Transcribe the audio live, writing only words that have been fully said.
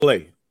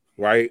play,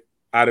 right?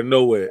 Out of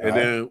nowhere. All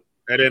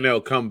and then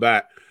they'll come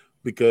back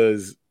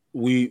because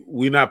we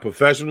not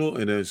professional,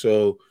 and then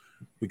so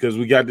because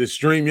we got this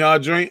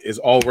StreamYard joint, it's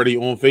already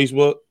on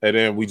Facebook, and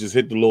then we just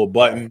hit the little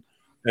button,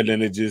 and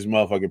then it just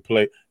motherfucking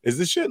play. Is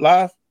this shit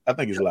live? I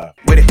think it's live.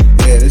 With it.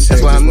 Yeah,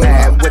 That's why I'm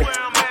mad with it.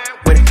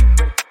 With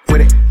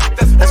it.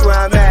 That's why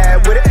I'm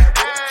mad with it.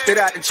 Straight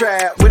out the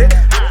trap with it.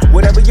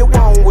 Whatever you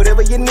want,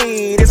 whatever you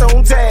need, it's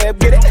on tab,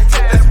 get it.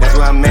 That's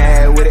why I'm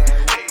mad with it.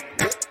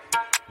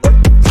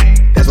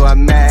 That's why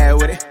I'm mad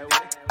with it.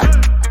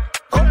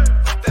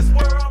 That's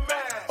where I'm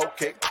at.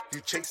 Okay, you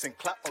chasing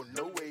clout? Oh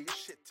no way, your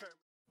shit turn.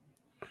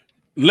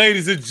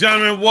 Ladies and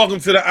gentlemen, welcome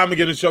to the I'ma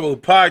Get in Trouble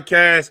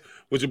podcast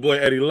with your boy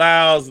Eddie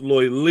Lyles,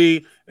 Lloyd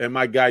Lee, and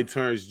my guy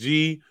Terrence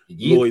G.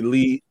 Yeah. Lloyd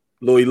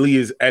Lee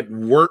is at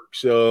work,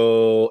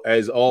 so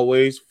as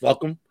always,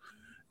 fuck him.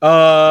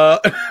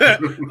 Like, fuck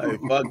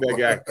that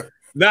guy.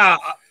 Now,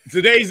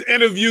 today's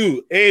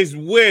interview is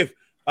with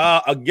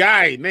a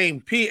guy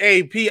named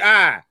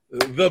P.A.P.I.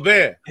 the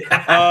Bear.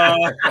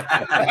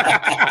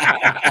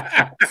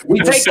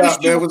 We What's take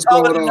up, this man? What's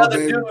going on,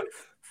 baby?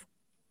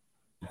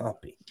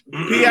 Poppy.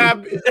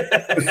 P.I.P.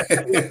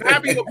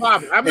 Happy or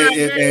Poppy? I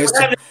mean,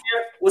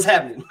 What's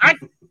happening?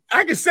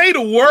 I can say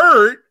the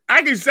word.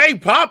 I can say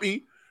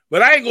Poppy,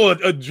 but I ain't gonna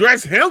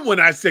address him when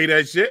I say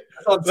that shit.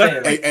 That's what I'm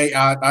saying. Hey,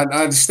 I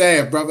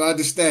understand, brother. I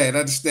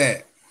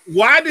understand.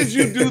 Why did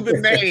you do the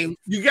name?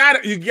 You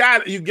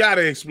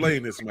gotta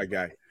explain this, my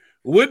guy.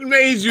 What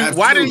made you? Absolutely.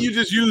 Why didn't you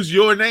just use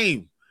your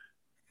name?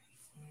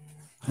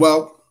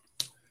 Well,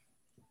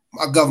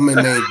 my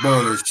government name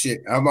born as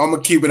shit. I'm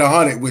gonna keep it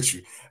 100 with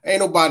you. Ain't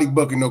nobody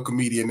booking no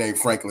comedian named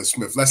Franklin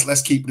Smith.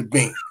 Let's keep the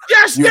bean.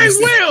 Yes, You they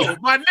understand? will,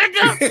 my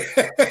nigga.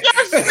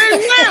 Yes,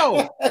 they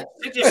will.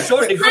 They just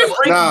shortened it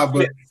for Nah,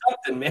 but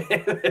something, man.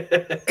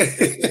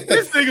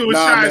 This nigga was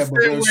trying to man, but stay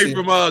real away shit.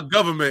 from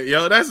government,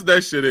 yo. That's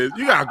that shit is.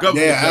 You got a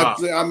government Yeah, job.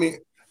 absolutely. I mean,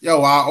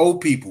 yo, I owe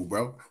people,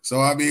 bro.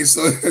 So I mean,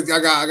 so I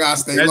gotta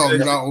stay That's low. it. You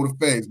gotta owe the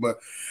face, but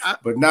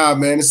nah,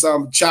 man, it's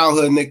some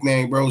childhood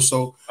nickname, bro.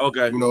 So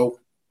Okay. you know,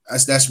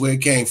 that's where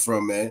it came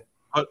from, man.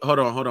 Hold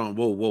on.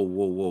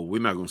 Whoa.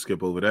 We're not gonna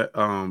skip over that.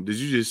 Did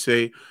you just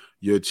say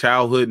your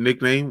childhood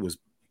nickname was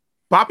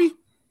Poppy?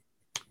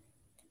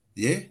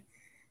 Yeah.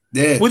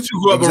 What,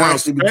 you grew up around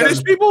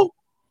Spanish people?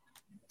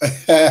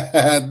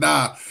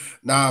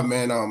 Nah,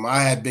 man. I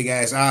had big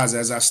ass eyes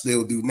as I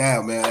still do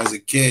now, man. As a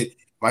kid,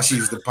 my shit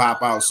used to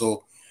pop out.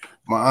 So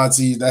my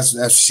auntie,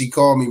 that's she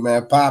called me,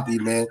 man, Poppy,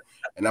 man.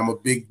 And I'm a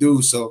big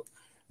dude, so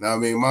now I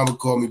mean, mama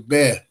called me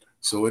Bear.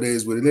 So it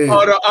is what it is.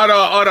 Hold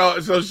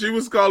on. So she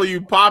was calling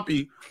you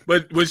Poppy,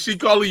 but was she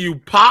calling you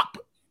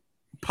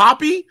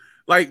Poppy?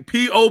 Like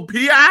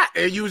P-O-P-I?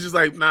 And you was just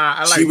like, nah,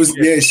 I like She was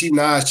it. she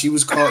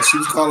was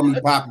calling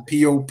me Poppy,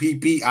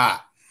 P-O-P-P-I.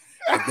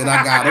 And then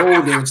I got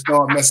older and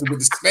started messing with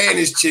the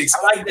Spanish chicks.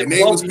 I like that. And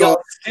they was called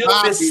still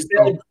Poppy.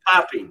 misspelled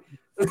Poppy.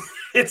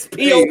 It's Hey,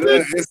 P-O-P.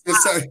 look,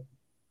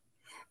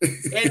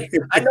 Eddie,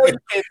 I know you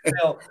can't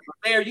spell, but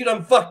Mayor, you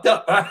done fucked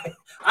up. All right?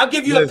 I'll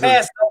give you a Listen.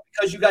 pass though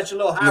because you got your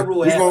little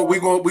Hyrule hat. we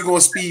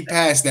gonna speed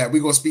past that.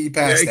 We're gonna speed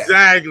past that.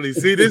 Exactly.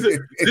 See, this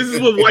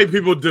is what white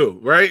people do,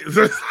 right?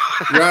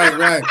 Right.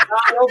 No,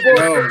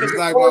 it's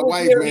like my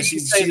wife, man.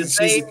 She's the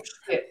same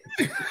shit.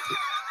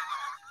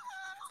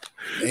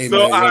 hey,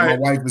 So, man, my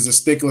wife is a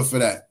stickler for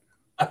that.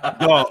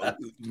 Dog,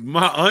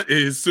 my aunt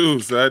is too,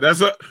 son.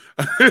 That's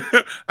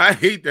I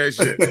hate that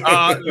shit.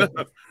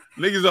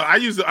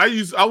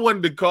 Niggas, I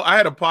wanted to call. I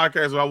had a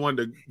podcast where I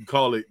wanted to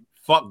call it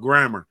 "Fuck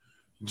Grammar,"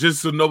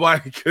 just so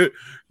nobody could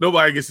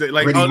say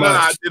like, Pretty "Oh no, much.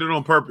 I did it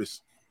on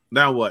purpose."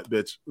 Now what,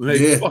 bitch? Like,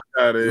 Yeah. fuck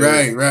out of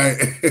here. Right.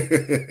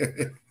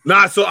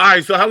 Nah. So all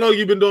right. So how long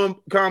you been doing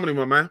comedy,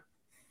 my man?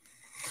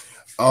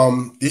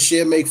 This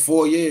year make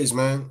 4 years,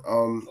 man.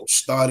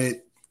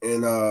 Started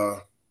in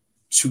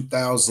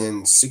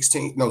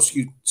 2016.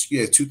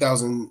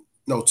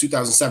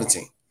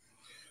 2017.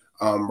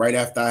 Right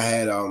after I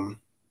had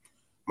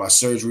my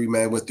surgery,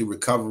 man, went through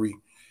recovery,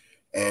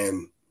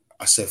 and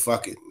I said,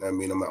 "Fuck it." I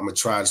mean, I'm gonna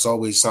try. It's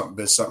always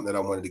been something that I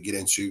wanted to get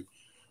into,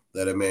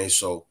 that I mean.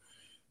 So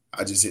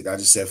I just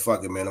said,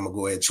 "Fuck it, man. I'm gonna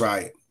go ahead and try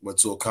it." Went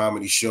to a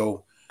comedy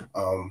show.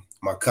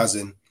 My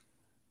cousin,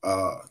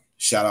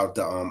 shout out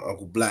to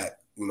Uncle Black.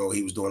 You know,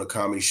 he was doing a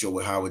comedy show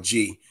with Howard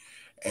G,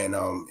 and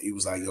he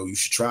was like, "Yo, you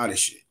should try this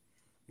shit."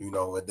 You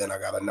know, and then I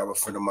got another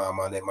friend of mine,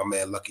 my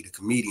man Lucky the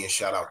Comedian.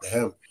 Shout out to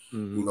him.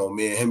 Mm-hmm. You know,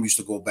 me and him used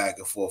to go back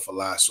and forth a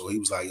lot. So he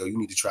was like, "Yo, you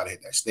need to try to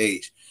hit that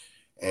stage."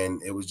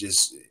 And it was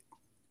just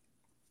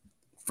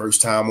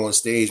first time on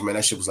stage, man.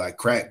 That shit was like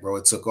crack, bro.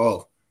 It took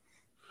off.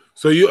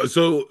 So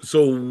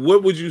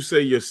what would you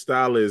say your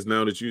style is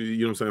now that you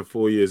know what I'm saying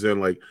 4 years in?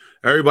 Like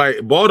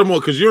everybody, Baltimore,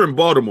 because you're in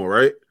Baltimore,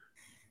 right?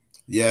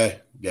 Yeah.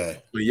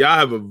 But y'all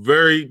have a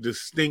very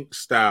distinct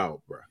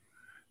style, bro.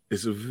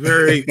 It's a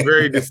very,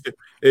 very distinct.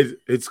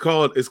 It's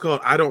called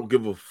I don't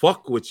give a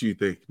fuck what you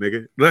think,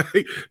 nigga.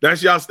 Like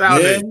that's y'all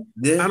style name.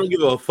 Yeah. I don't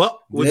give a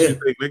fuck what you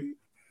think, nigga.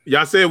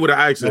 Y'all say it with an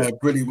accent. Yeah,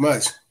 pretty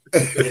much.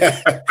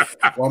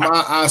 Well,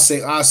 I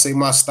say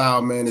my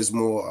style, man, is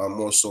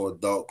more so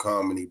adult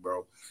comedy,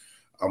 bro.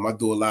 I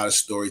do a lot of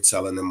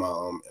storytelling in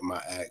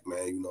my act,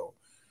 man. You know,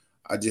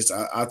 I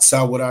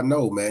tell what I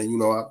know, man. You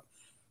know,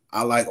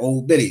 I like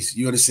old biddies.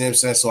 You understand what I'm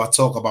saying? So I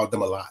talk about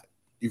them a lot.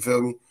 You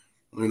feel me?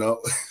 You know,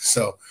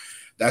 so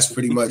that's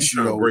pretty much,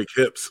 you know, break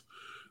hips.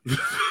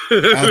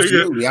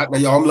 Absolutely.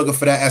 I'm looking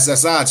for that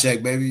SSI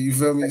check, baby. You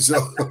feel me? So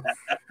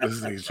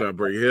this nigga's trying to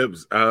break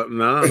hips. No,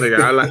 nigga,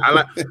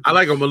 I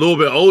like them a little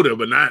bit older,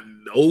 but not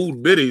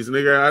old biddies,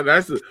 nigga.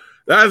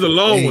 That's a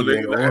long one,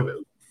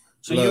 nigga.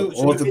 So look,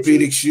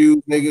 orthopedic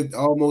shoes, nigga,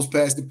 almost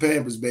past the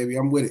Pampers, baby.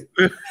 I'm with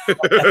it.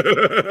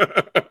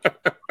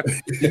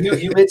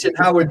 You mentioned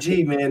Howard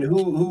G, man.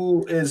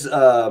 Who is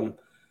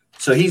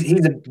so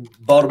he's a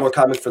Baltimore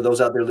comic for those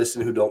out there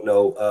listening who don't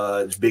know.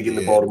 It's big in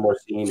the Baltimore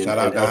scene. Shout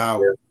out to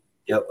Howard.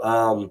 Yep.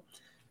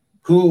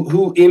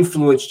 Who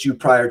influenced you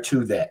prior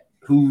to that?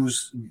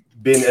 Who's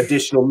been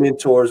additional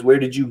mentors? Where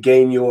did you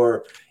gain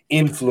your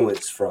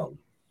influence from?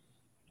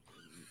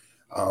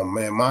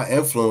 Man, my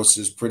influence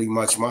is pretty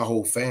much my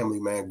whole family,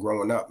 man.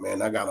 Growing up,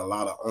 man, I got a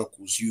lot of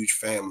uncles, huge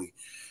family,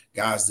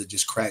 guys that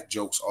just crack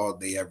jokes all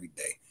day, every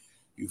day.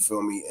 You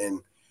feel me?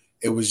 And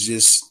it was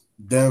just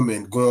them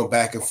and going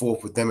back and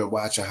forth with them and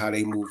watching how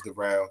they moved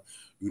around,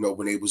 you know,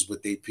 when they was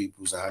with their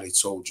peoples and how they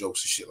told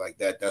jokes and shit like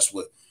that. That's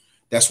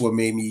what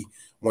made me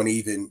want to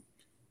even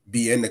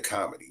be into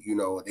comedy. You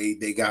know,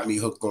 they got me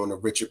hooked on the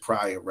Richard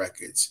Pryor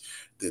records,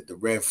 the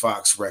Red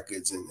Fox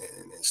records and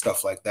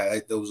stuff like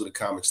that. Those are the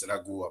comics that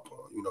I grew up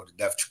on, you know,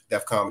 the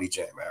Def Comedy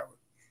Jam era.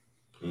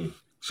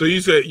 So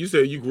you said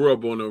you grew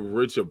up on the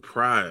Richard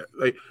Pryor.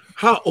 Like,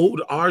 how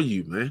old are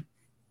you, man?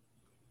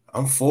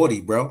 I'm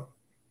 40, bro.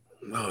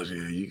 Oh,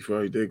 yeah, you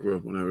probably did grow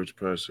up on that Richard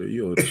Pryor shit.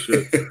 You old as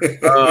shit.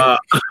 Yeah,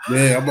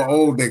 I'm an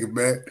old nigga,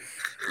 man.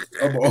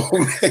 I'm an old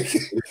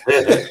nigga.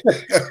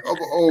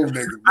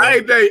 Man. I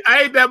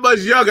ain't that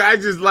much younger. I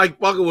just like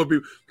fucking with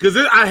people because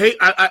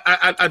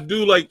I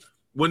do like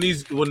when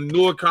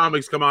newer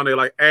comics come out. They're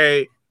like,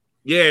 hey,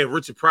 yeah,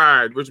 Richard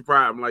Pryor.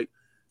 I'm like,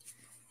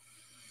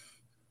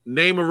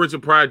 name a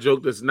Richard Pryor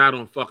joke that's not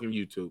on fucking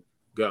YouTube.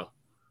 Go.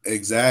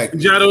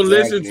 Exactly. Y'all don't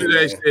listen to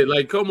that shit.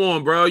 Like, come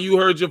on, bro. You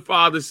heard your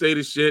father say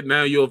the shit.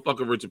 Now you're a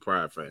fucking Richard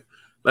Pryor fan.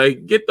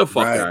 Like, get the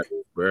fuck out of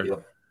here, bro. Yeah.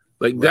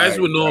 Like, that's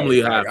what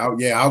normally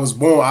happens. I was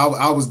born.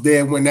 I was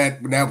there when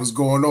that was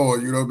going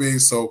on. You know what I mean?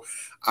 So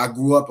I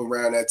grew up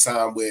around that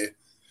time where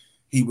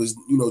he was,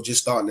 you know, just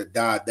starting to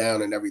die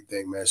down and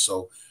everything, man.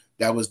 So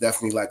that was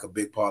definitely like a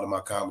big part of my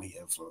comedy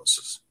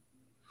influences.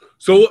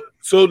 So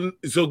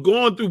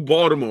going through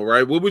Baltimore,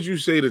 right? What would you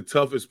say the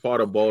toughest part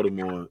of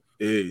Baltimore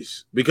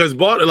is? Because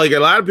like a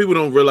lot of people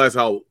don't realize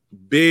how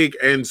big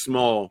and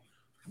small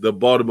the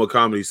Baltimore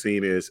comedy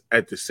scene is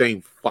at the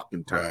same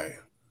fucking time.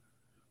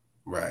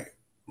 Right.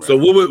 So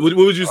what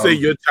would you say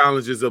your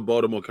challenges of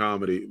Baltimore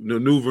comedy,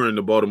 maneuvering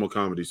the Baltimore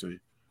comedy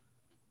scene?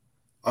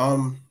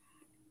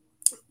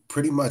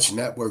 Pretty much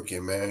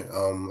networking, man.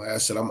 Like I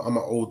said, I'm an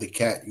older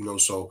cat, you know,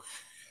 so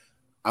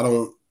I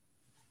don't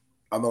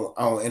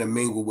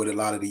intermingle with a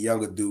lot of the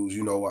younger dudes.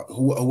 You know,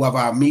 whoever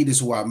I meet is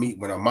who I meet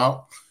when I'm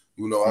out.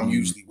 You know, I'm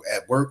usually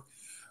at work.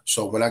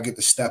 So when I get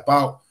to step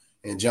out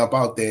and jump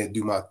out there and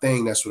do my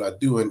thing, that's what I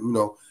do. And, you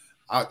know,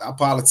 I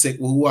politic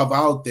with whoever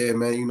out there,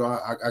 man. You know,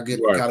 I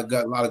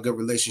got a lot of good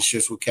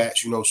relationships with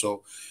cats, you know.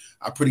 So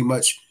I pretty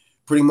much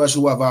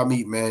whoever I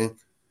meet, man,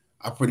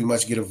 I pretty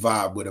much get a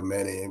vibe with them,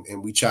 man,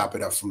 and we chop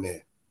it up from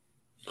there.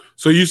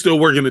 So you still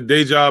working a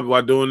day job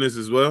while doing this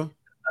as well?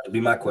 That'd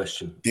be my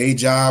question. Day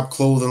job,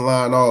 clothing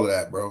line, all of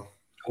that, bro. Okay.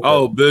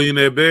 Oh,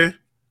 Billionaire Bear?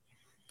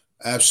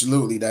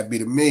 Absolutely, that'd be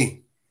to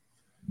me.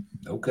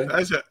 Okay.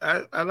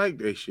 I like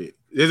that shit.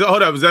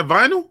 Hold up, is that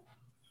vinyl?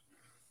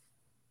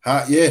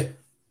 Yeah.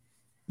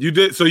 You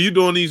did, so you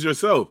doing these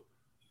yourself?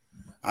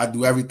 I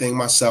do everything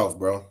myself,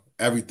 bro.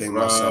 Everything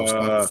myself,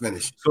 start to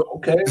finish. So,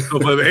 okay.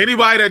 So for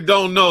anybody that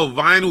don't know,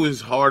 vinyl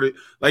is hard.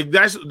 Like the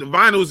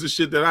vinyl is the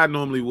shit that I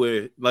normally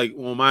wear, like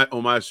on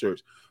my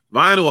shirts.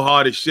 Vinyl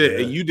hard as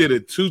shit, and you did a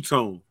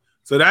two-tone.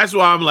 So that's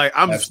why I'm like,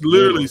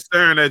 literally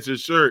staring at your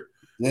shirt.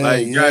 Yeah,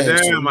 like,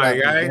 goddamn, my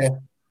guy.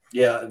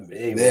 Yeah,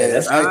 hey, man,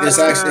 it's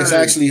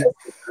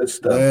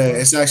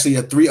actually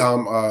a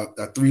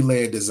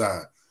three-layer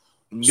design.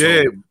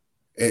 Yeah.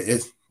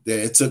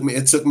 So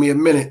it took me a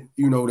minute,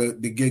 you know, to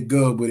get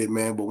good with it,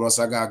 man. But once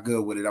I got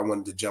good with it, I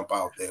wanted to jump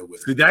out there with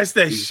it. See, that's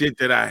that shit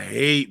that I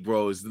hate,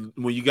 bro. Is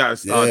when you gotta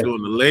start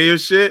doing the layer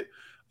shit.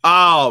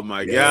 Oh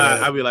my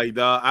god, I be like,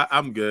 dog,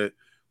 I'm good.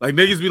 Like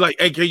niggas be like,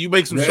 hey, can you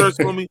make some shirts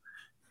for me?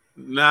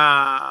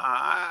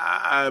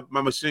 Nah,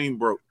 my machine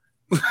broke.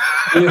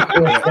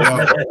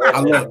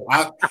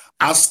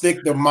 I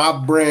stick to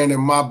my brand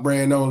and my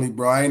brand only,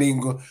 bro. I ain't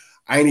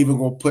even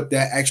gonna put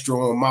that extra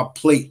on my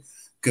plate.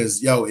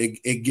 Cause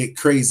it get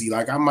crazy.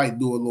 Like I might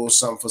do a little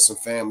something for some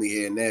family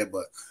here and there,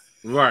 but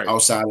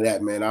outside of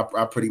that, man,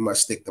 I pretty much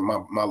stick to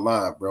my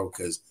line, bro.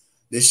 Cause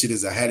this shit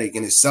is a headache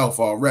in itself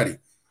already.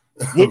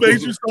 What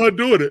made you start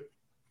doing it?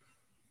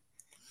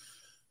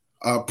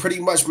 Pretty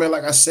much, man.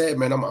 Like I said,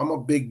 man, I'm a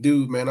big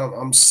dude, man.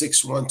 I'm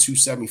 6'1",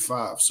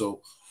 275.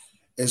 So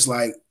it's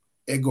like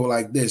it go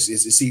like this.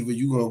 It's either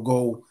you gonna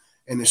go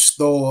in the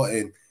store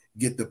and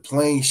get the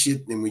plain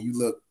shit, and when you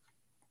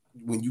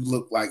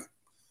look like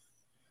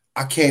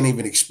I can't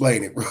even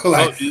explain it, bro.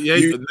 Like, yeah,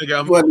 nigga,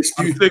 I'm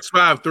you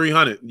 6'5",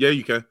 300. Yeah,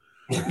 you can.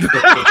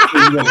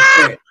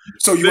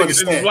 So you Nigga, understand.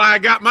 This is why I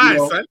got mine,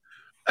 son.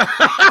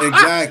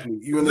 Exactly.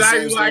 You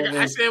understand? Exactly.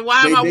 Like, I said,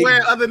 why am I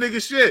wearing other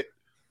niggas' shit?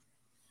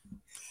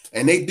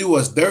 And they do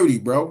us dirty,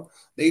 bro.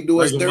 They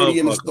do us Like a dirty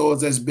in the motherfucker.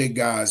 stores as big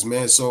guys,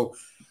 man. So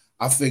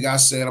I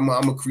said I'm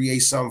gonna create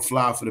something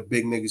fly for the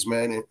big niggas,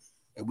 man,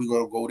 and we're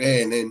gonna go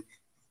there. And then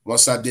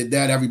once I did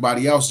that,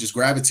 everybody else just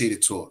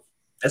gravitated to it.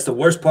 That's the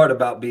worst part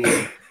about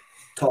being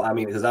tall. I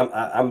mean, because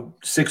I'm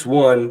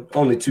 6'1",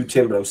 only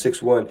 210, but I'm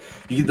 6'1".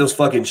 You get those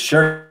fucking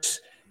shirts,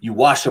 you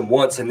wash them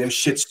once, and them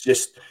shits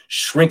just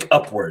shrink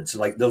upwards.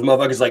 Like those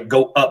motherfuckers like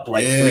go up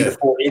like 3 to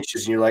 4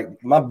 inches, and you're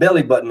like, my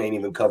belly button ain't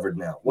even covered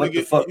now. What Nigga,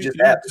 the fuck you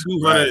just happened?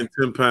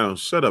 210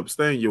 pounds. Shut up.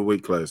 Stay in your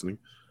weight class, nigga.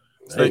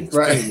 Stay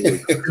Right. in your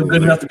weight class. Feel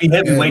good enough to be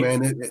heavyweight. Yeah,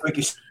 man, Quick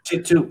as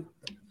shit too.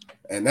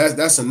 And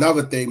that's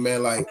another thing,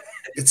 man. Like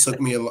it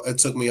took me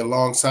a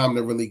long time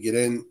to really get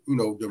in,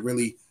 to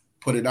really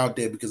put it out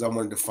there because I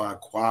wanted to find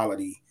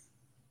quality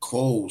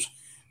clothes.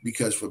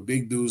 Because for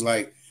big dudes,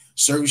 like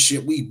certain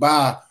shit we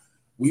buy,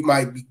 we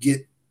might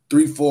get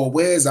 3-4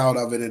 wears out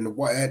of it, and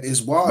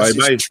it's wash,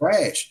 it's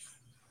trash.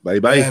 Bye.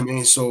 Yeah, I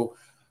mean, so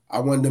I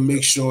wanted to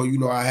make sure,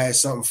 I had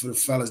something for the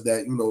fellas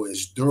that,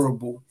 is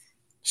durable,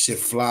 shit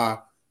fly.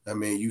 I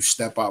mean, you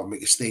step out and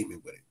make a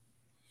statement with it.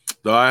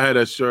 So I had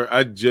a shirt.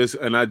 I just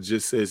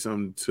said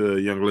something to a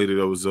young lady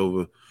that was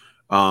over.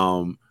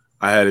 I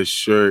had a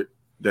shirt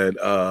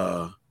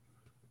that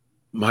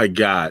my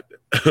God,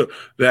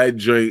 that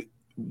joint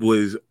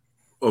was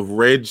a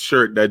red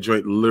shirt. That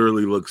joint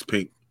literally looks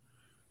pink.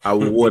 I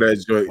wore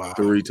that joint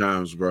 3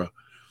 times, bro.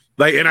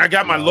 Like, and I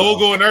got my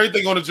logo and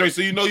everything on the joint,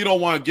 so you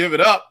don't want to give it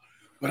up.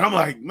 But I'm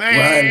like,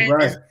 man,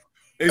 right.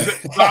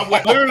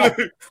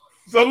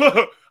 So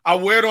look, I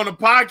wear it on the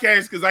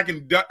podcast because I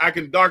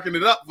can darken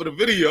it up for the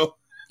video.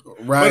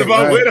 Right. But if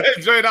I wear that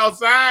joint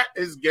outside,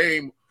 it's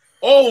game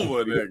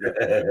over,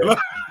 nigga.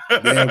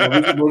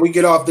 Yeah, when we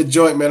get off the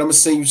joint, man, I'm gonna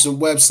send you some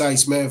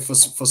websites, man, for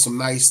some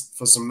nice.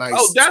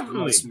 Oh,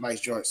 definitely. Some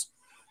nice joints.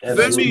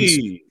 Send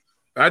me.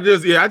 I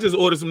just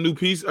ordered some new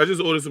pieces. I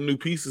just ordered some new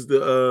pieces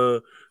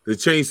to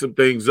change some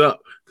things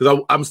up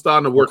because I'm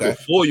starting to work with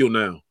foil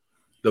now.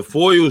 The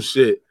foil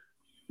shit,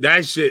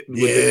 that shit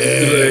with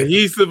the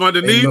adhesive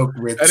underneath,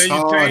 and then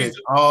you change.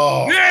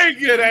 Oh,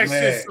 nigga, that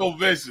shit's so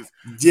vicious.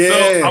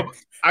 Yeah, so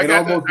I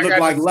got almost look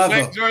like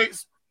leather,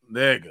 joints,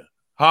 nigga.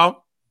 Huh?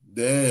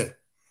 Yeah,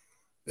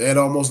 that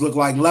almost look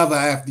like leather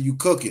after you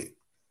cook it.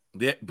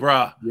 Yeah,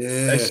 bruh.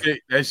 Yeah,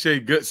 that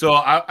shit good. So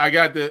I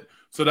got the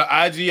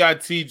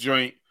IGIT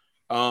joint.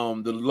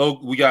 The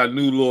logo, we got a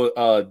new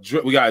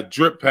little we got a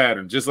drip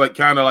pattern, just like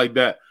kind of like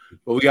that,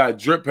 but we got a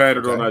drip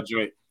pattern on our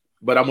joint.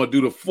 But I'm gonna do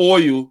the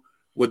foil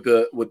with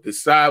the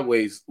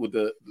sideways with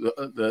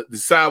the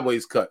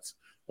sideways cuts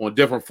on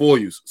different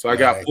foils. So I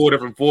got 4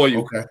 different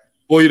foil,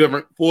 4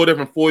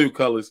 different foil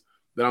colors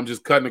that I'm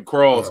just cutting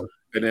across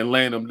and then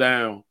laying them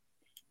down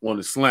on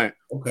the slant.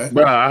 Okay,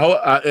 bro.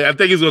 I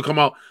think it's gonna come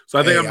out. So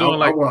I think I'm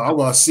doing I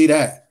want to see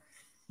that.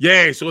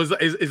 Yeah, so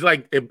it's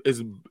like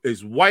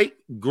it's white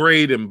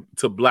grade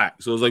to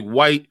black. So it's like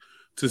white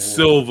to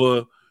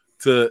silver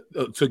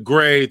to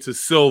gray to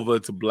silver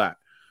to black.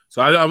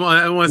 So I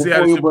want to see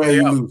how this brand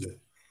you using.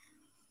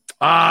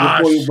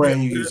 What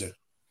brand you using?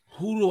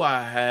 Who do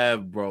I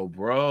have,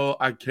 bro?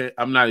 I can't.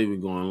 I'm not even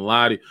going to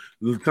lie to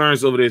you.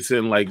 Terrence over there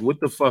saying like, "What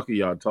the fuck are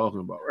y'all talking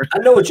about?" Right? I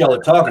know what y'all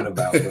are talking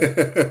about.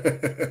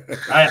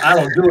 I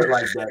don't do it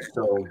like that.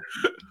 So,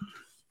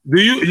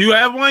 do you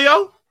have one,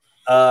 yo?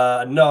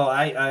 No,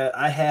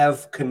 I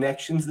have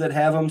connections that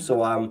have them,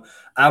 so I'm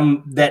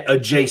that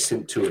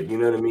adjacent to it. You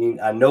know what I mean?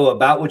 I know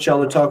about what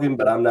y'all are talking,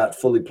 but I'm not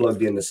fully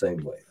plugged in the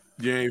same way.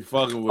 You ain't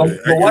fucking with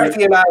it. But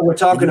Wifey and I were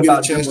talking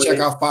about check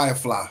out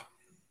Firefly.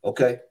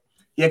 Okay,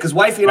 yeah, because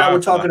Wifey and I were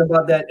talking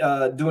about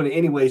that doing it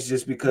anyways,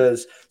 just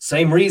because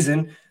same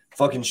reason.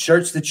 Fucking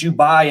shirts that you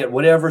buy at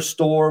whatever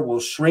store will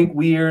shrink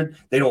weird.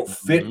 They don't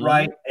fit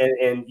right,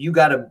 and you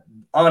got to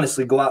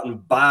honestly go out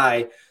and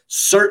buy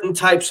certain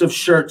types of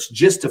shirts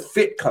just to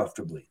fit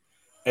comfortably.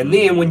 And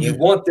then when you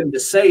want them to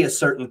say a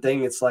certain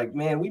thing, it's like,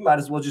 man, we might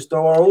as well just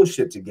throw our own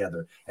shit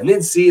together and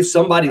then see if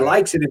somebody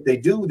likes it. If they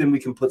do, then we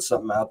can put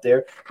something out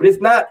there. But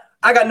if not,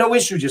 I got no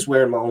issue just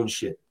wearing my own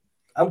shit.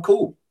 I'm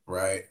cool.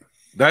 Right.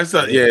 That's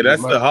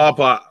the hard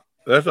part.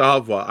 That's the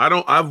hard part.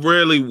 I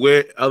rarely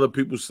wear other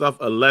people's stuff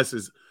unless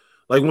it's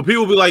like when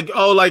people be like,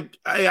 oh, like,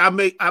 hey, I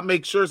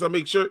make shirts. And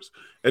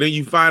then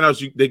you find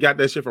out they got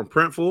that shit from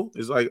Printful.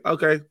 It's like,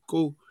 okay,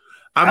 cool.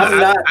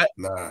 I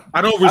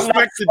don't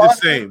respect it the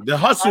same. The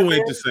hustle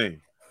ain't the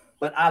same.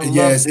 But I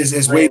love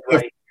it's way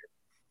right.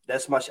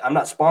 That's my. I'm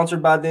not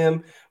sponsored by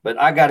them, but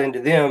I got into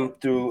them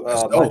through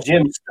my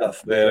gym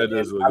stuff. Yeah,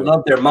 I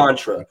love their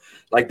mantra.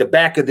 Like the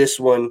back of this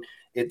one,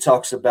 it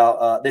talks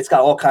about. It's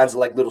got all kinds of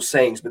like little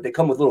sayings, but they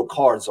come with little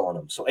cards on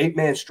them. So 8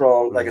 Man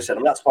Strong. Like I said,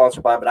 I'm not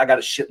sponsored by them, but I got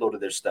a shitload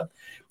of their stuff.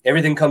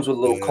 Everything comes with a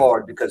little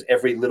card because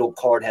every little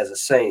card has a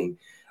saying.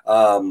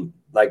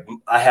 Like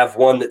I have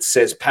one that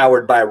says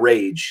 "Powered by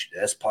Rage."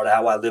 That's part of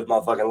how I live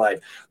my fucking life.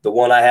 The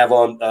one I have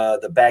on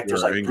the back,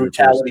 there's like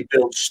brutality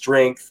builds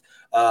strength.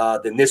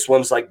 Then this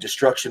one's like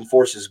destruction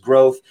forces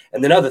growth,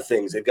 and then other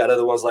things. They've got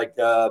other ones like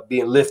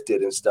being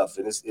lifted and stuff,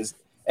 and it's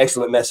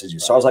excellent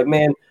messages. So I was like,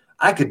 man,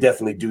 I could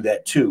definitely do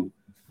that too.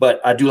 But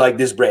I do like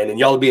this brand, and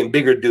y'all being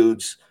bigger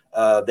dudes,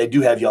 they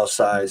do have y'all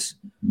size.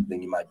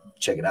 Then you might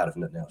check it out if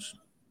nothing else.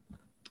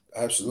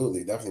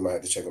 Absolutely, definitely might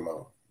have to check them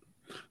out.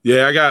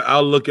 Yeah,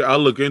 I'll look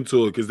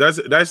into it because that's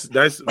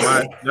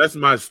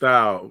my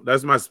style.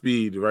 That's my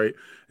speed, right?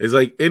 It's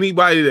like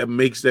anybody that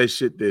makes that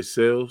shit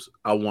themselves,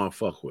 I want to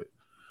fuck with.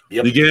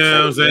 Yep. You get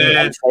what I'm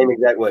saying? Same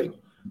exact way.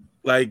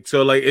 Like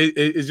so, like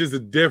it's just a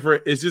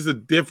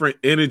different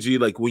energy.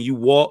 Like when you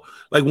walk,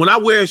 like when I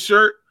wear a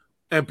shirt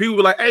and people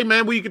be like, "Hey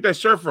man, where you get that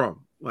shirt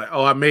from?" Like,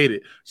 "Oh, I made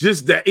it."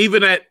 Just that,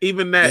 even that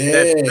feeling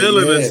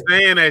of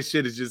saying that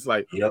shit is just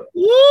like,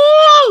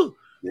 woo!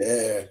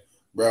 Yeah.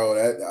 Bro,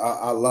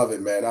 I love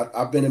it, man.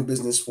 I've been in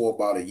business for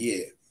about a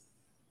year.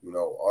 You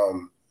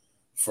know,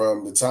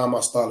 from the time I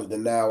started to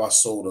now, I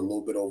sold a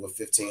little bit over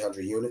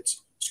 1,500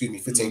 units.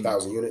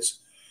 15,000 units,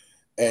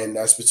 and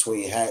that's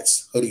between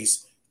hats,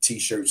 hoodies,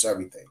 t-shirts,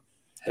 everything.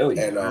 Hell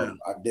yeah! And I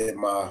did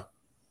my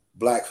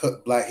Black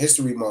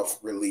History Month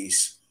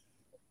release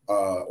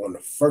on the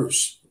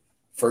first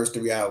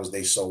 3 hours.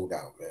 They sold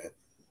out, man.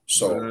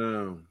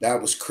 So that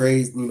was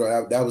crazy. You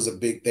know, that was a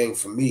big thing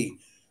for me.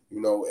 You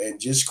know, and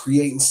just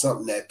creating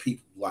something that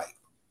people like.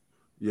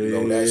 Yeah,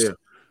 you know,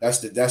 that's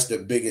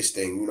the biggest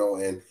thing, you know.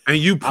 And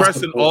you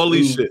pressing all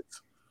these shits.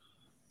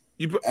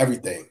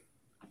 Everything.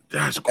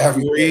 That's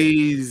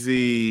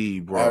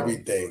crazy, bro.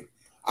 Everything.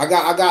 I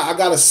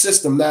got a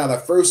system now.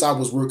 At first, I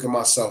was working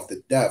myself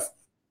to death.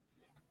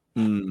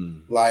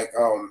 Like,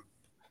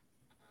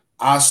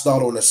 I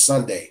start on a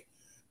Sunday,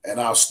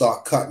 and I'll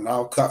start cutting.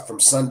 I'll cut from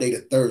Sunday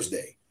to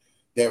Thursday,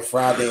 then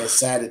Friday and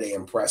Saturday,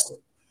 and pressing.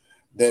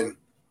 Then.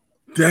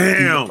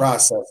 Damn. The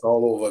process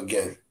all over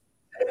again.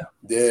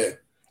 Yeah.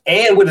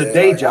 And with a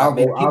day job,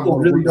 man, people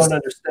really don't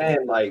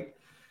understand. Like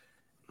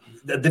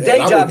the day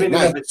job in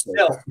and of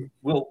itself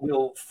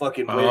will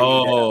fucking wear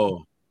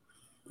you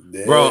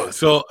down. Bro.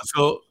 So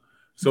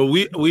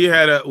we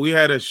had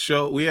a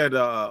show. We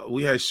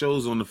had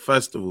shows on the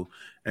festival,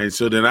 and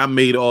so then I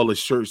made all the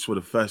shirts for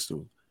the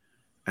festival,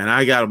 and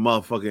I got a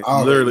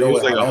motherfucking literally it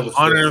was like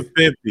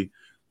 150.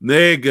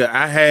 Nigga,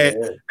 I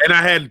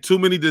had too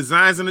many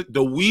designs in it.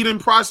 The weeding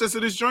process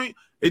of this joint,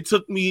 it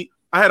took me.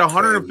 I had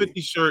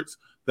 150 shirts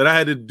that I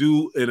had to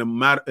do in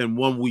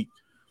 1 week,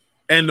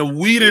 and the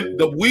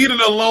weeding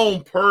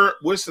alone per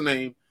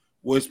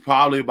was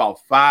probably about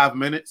 5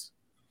 minutes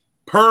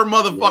per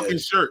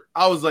motherfucking shirt.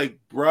 I was like,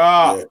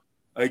 bruh,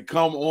 like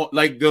come on,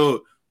 like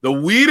the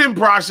weeding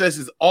process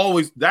is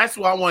always. That's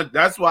why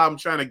I'm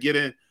trying to get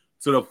into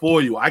the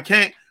For You. I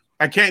can't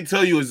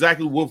tell you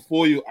exactly what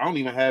For You. I don't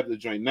even have the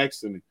joint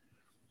next to me.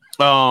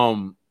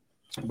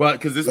 But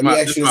because this is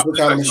my what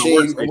kind of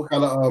machine,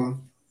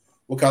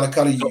 what kind of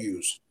cutter you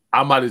use?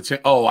 I'm about to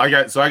change.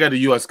 I got the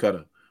US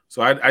cutter.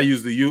 So I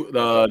use the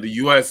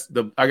US.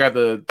 I got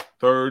the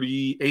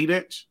 38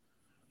 inch.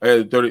 I got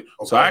the 30. Okay.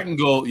 So I can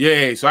go.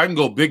 So I can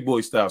go big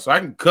boy style. So I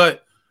can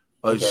cut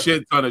a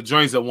shit ton of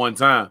joints at one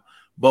time.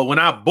 But when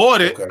I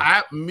bought it,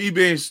 me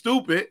being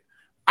stupid,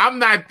 I'm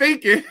not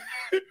thinking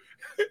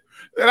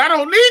that I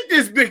don't need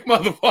this big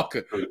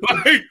motherfucker.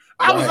 Like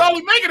I was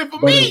only making it for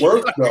me. It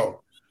works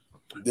though.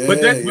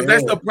 But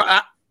that's the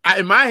problem.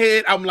 In my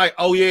head, I'm like,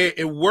 oh yeah,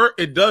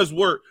 it does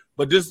work.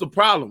 But this is the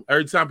problem.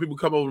 Every time people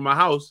come over to my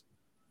house,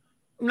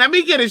 let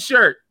me get a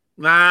shirt.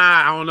 Nah,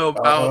 I don't know.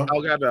 I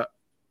got the.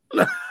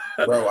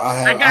 Bro, I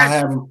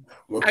have them.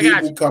 When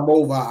people come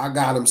over, I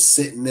got them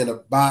sitting in a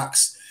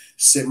box,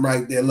 sitting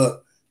right there.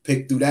 Look,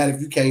 pick through that. If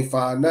you can't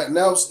find nothing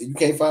else, if you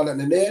can't find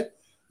nothing in there,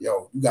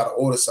 yo, you gotta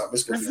order something.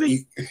 It's gonna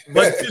be.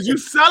 But you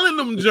selling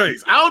them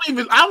joints? I don't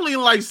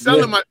even like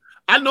selling my.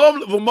 I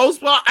know for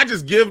most part, I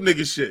just give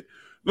niggas shit.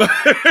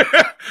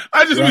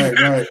 I just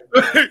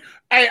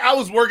hey, I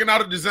was working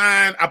out a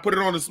design. I put it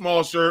on a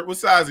small shirt. What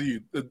size are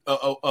you?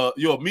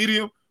 You're a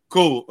medium?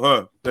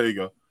 Cool. There you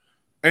go.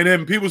 And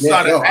then people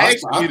started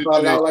asking me to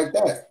do out like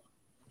that.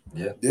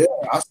 Yeah.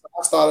 I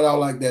started out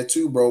like that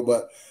too, bro.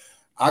 But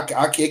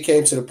it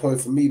came to the point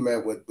for me,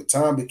 man, where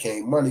time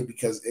became money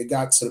because it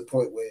got to the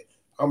point where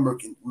I'm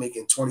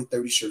making 20,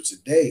 30 shirts a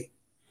day.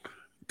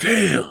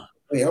 Damn.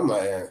 Hey, I'm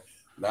like,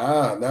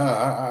 nah,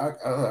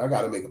 I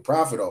got to make a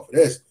profit off of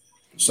this.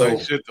 So,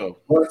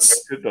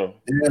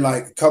 then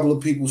like a couple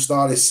of people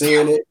started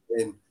seeing it,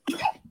 and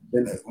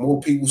then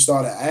more people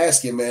started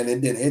asking, man,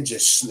 and then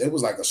it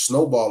was like a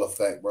snowball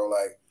effect, bro.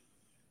 Like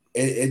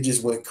it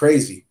just went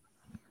crazy.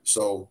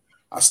 So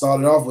I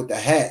started off with the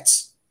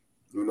hats,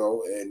 you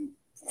know, and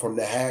from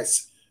the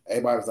hats,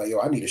 everybody was like, yo,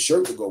 I need a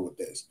shirt to go with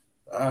this.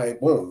 All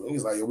right, boom.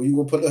 He's like, yo, where you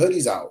gonna put the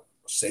hoodies out?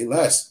 Say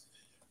less.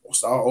 We'll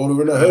start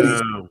ordering the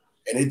hoodies. Wow.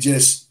 And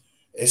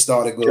it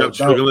started going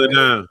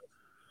down.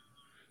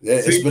 Yeah,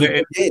 it's been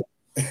a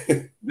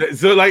hit.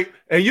 So like,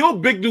 and you're a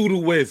big dude who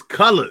wears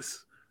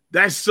colors.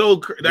 That's so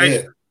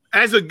crazy.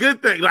 That's a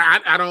good thing.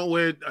 Like I don't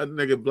wear a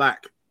nigga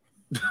black.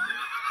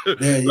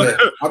 Yeah.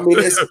 I mean,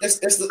 it's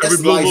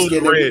light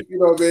skin, you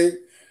know what I mean?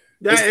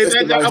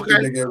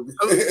 Okay.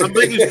 I'm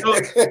making sure.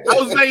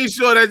 I was making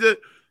sure that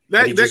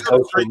He just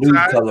goes for nude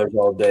colors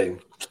all day.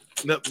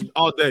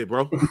 All day,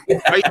 bro.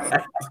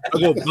 I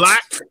go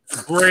black,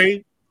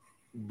 gray,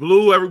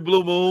 blue every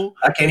blue moon.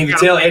 I can't even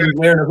tell Eddie's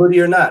wearing a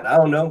hoodie or not. I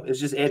don't know. It's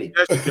just Eddie.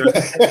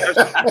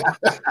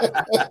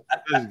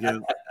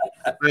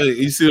 Hey,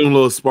 you see them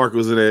little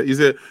sparkles in there. You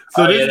said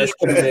so.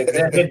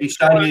 That head be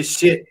shiny as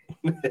shit.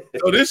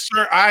 So this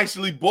shirt I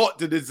actually bought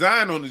the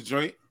design on the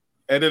joint,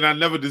 and then I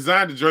never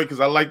designed the joint because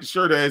I like the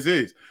shirt as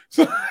is.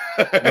 So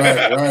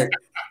right.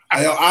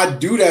 I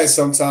do that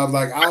sometimes.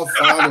 Like I'll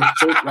find a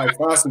shirt, like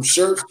find some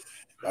shirts.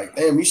 Like,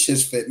 damn, these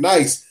shits fit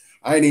nice.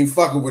 I ain't even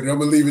fucking with it. I'm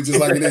gonna leave it just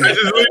like it is.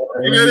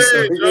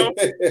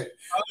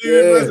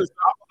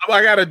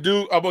 I'm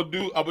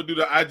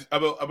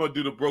gonna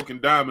do the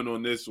broken diamond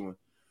on this one.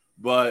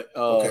 But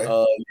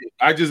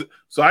I just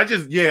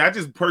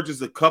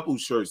purchased a couple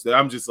shirts that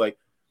I'm just like,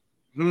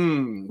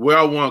 where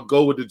I want to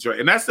go with the joint.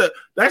 And that's the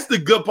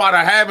good part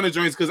of having the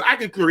joints, because I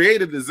can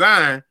create a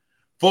design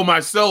for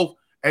myself.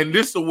 And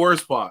this is the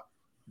worst part.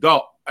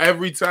 Dog,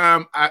 every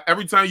time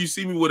you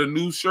see me with a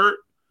new shirt,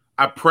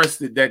 I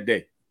pressed it that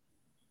day.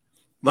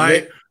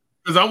 Like,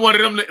 because I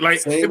wanted them to, like,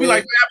 it'd be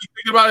like, man, I be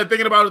thinking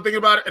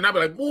about it, and I'd be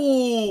like,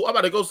 ooh, I'm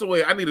about to go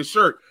somewhere. I need a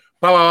shirt.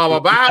 Print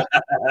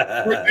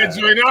that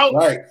joint out.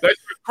 Right. That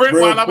print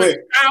while I'm in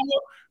the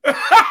shower.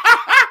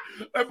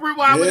 I print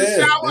while I'm in the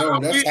shower.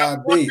 That's how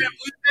it be.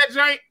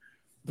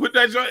 Put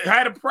that joint,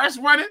 had a press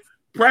running,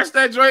 press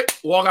that joint,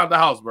 walk out the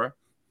house, bro.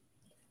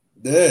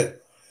 Yeah.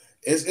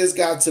 It's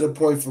got to the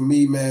point for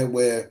me, man,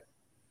 where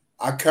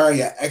I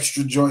carry an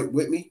extra joint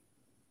with me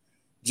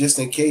just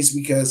in case,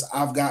 because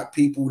I've got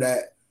people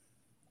that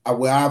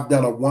where I've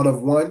done a one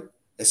of one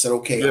and said,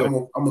 okay,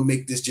 I'm gonna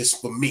make this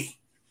just for me.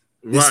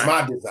 This is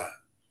my design.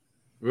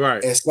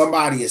 Right. And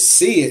somebody will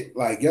see it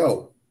like,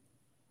 yo,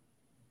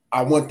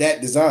 I want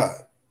that design.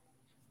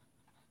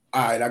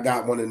 All right, I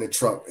got one in the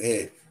trunk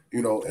here,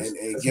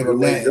 and give them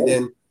that.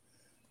 And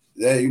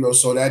then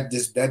so that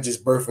just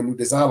birthed a new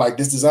design. Like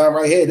this design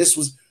right here, this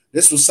was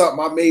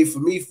something I made for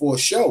me for a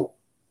show.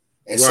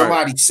 And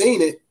somebody seen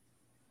it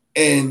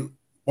and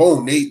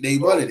boom, they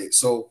wanted it.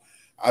 So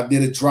I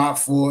did a drop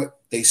for it.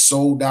 They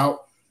sold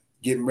out,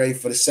 getting ready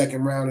for the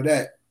second round of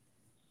that.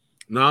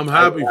 No, I'm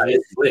happy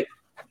for you.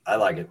 I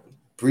like it.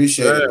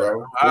 Appreciate it,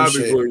 bro. I'm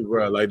happy for you,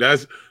 bro. Like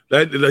that's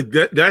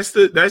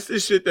the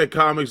shit that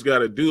comics got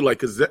to do. Like,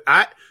 cause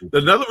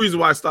another reason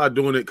why I started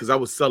doing it, because I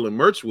was selling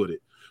merch with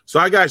it. So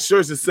I got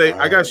shirts that say,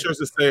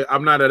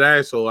 I'm not an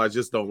asshole, I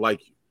just don't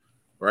like you,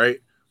 right?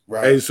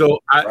 Right. And so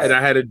I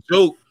had a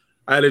joke.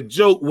 I had a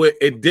joke where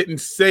it didn't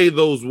say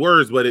those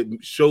words, but it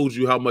showed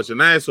you how much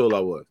an asshole I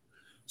was.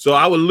 So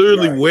I would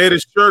literally wear the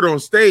shirt on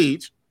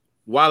stage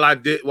while I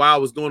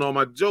was doing all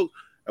my jokes,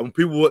 and when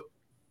people would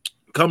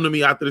come to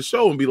me after the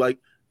show and be like,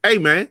 "Hey,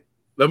 man,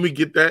 let me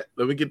get that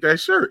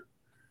shirt."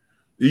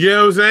 You know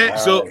what I'm saying? Right.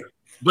 So,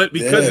 but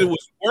because it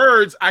was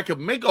words, I could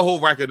make a whole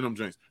racket of them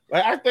drinks.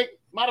 Like I think,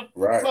 look,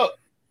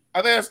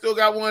 I think I still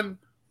got one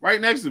right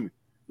next to me.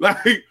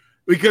 Like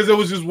because it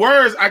was just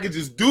words, I could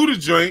just do the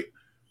joint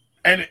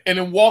and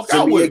then walk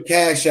out with a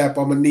Cash App.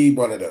 I'm gonna need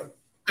one of them.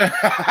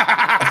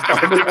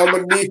 I'm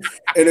gonna need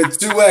in a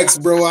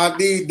 2X, bro. I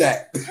need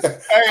that.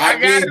 Hey, I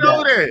got it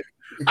over there.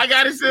 I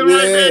got it sitting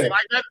right there.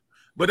 Like that.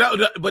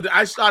 But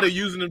I started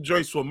using them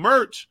joints for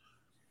merch,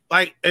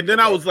 like, and then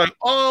I was like,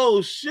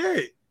 oh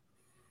shit,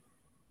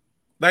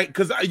 like,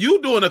 because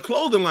you doing a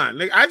clothing line,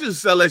 like, I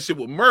just sell that shit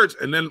with merch,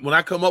 and then when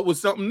I come up with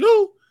something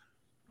new,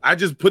 I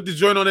just put the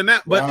joint on the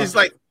net. But it's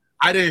like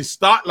I didn't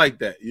start like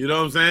that. You know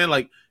what I'm saying?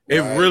 Like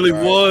it really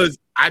was.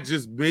 I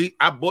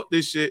bought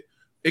this shit.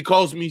 It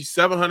cost me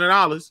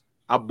 $700.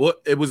 I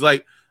bought it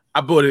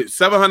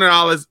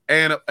 $700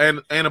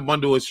 and a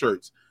bundle of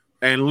shirts,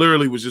 and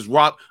literally was just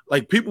rock.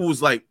 Like people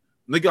was like,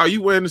 "Nigga, are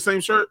you wearing the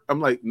same shirt?" I'm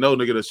like, "No,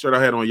 nigga. The shirt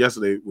I had on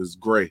yesterday was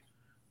gray.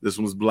 This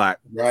one was black.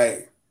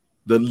 Right.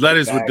 The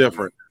letters were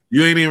different.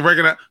 You ain't even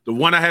recognize. The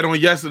one I had on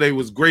yesterday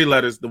was gray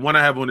letters. The one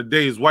I have on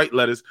today is white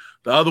letters.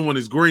 The other one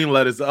is green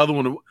letters. The other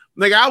one,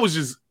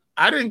 nigga,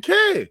 I didn't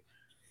care.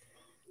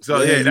 So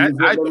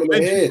I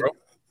convinced you,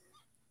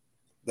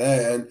 bro.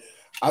 And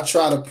I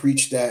try to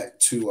preach that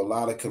to a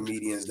lot of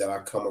comedians that I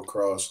come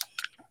across.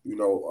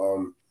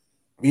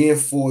 Being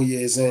 4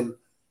 years in,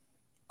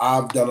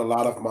 I've done a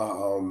lot of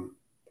my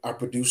I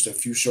produced a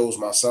few shows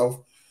myself.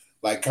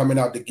 Like coming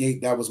out the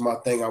gate, that was my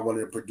thing. I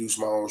wanted to produce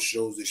my own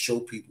shows to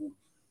show people,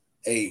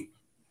 hey,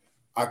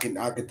 I can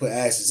put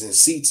asses in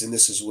seats and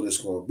this is what it's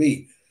going to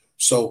be.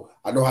 So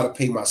I know how to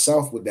pay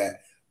myself with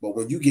that. But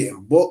when you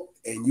getting booked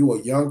and you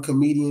a young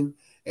comedian,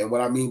 and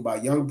what I mean by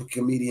young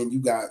comedian, you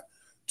got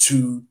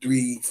 2,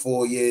 3,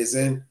 4 years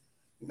in,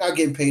 you're not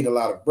getting paid a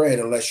lot of bread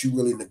unless you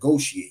really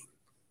negotiate.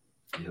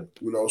 Yep.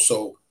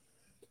 So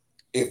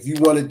if you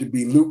want it to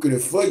be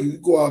lucrative for you, you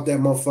go out that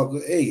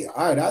motherfucker. Hey,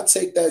 all right, I'll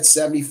take that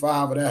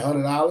 $75 or that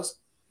 $100.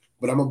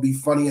 but I'm gonna be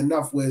funny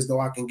enough where as though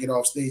I can get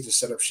off stage and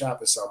set up shop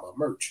and sell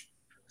my merch.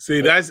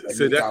 See, that's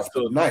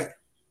so night.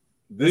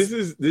 This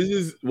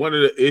is one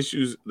of the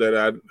issues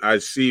that I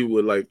see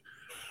with like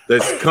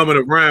that's coming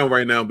around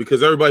right now,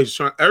 because everybody,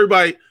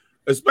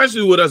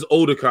 especially with us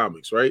older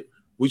comics, right?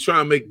 We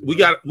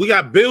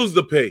got bills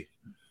to pay,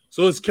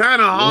 so it's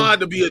kind of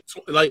hard to be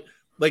like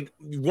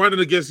running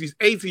against these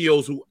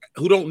 18-year-olds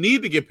who don't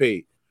need to get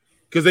paid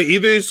because they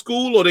either in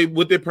school or they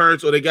with their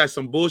parents or they got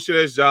some bullshit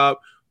ass job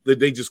that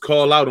they just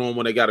call out on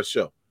when they got a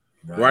show,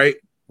 right?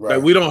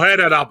 Like we don't have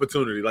that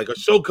opportunity. Like a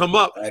show come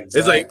up,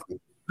 It's like,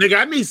 nigga,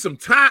 I need some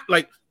time.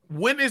 Like,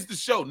 when is the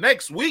show?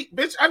 Next week,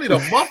 bitch. I need a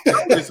month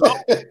notice.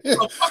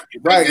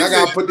 Right, I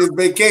gotta put this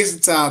vacation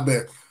time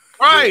in.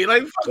 Right,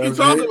 like what you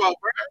talking about,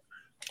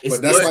 bro?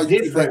 But that's why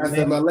you keep that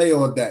FMLA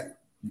on that.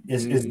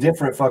 It's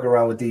different fucking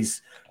around with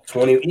these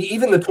 20,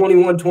 even the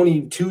 21,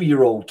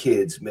 22-year-old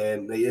kids,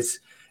 man.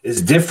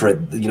 It's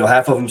different. You know,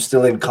 half of them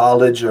still in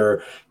college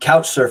or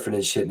couch surfing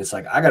and shit. And it's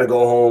like, I gotta go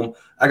home.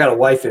 I got a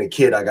wife and a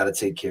kid I gotta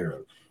take care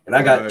of. And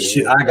I got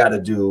shit I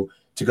gotta do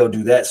to go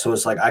do that. So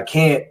it's like I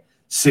can't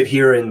sit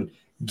here and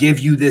give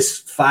you this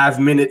 5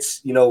 minutes,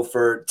 you know,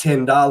 for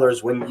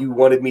 $10 when you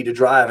wanted me to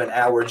drive an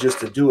hour just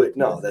to do it.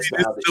 No, that's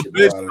not how this shit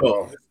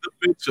works. It's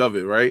the bitch of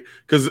it, right?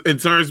 Because in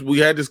terms, we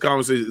had this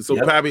conversation. So,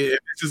 Pappy,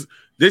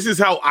 this is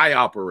how I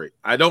operate.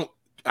 I don't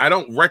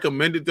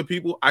recommend it to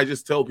people. I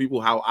just tell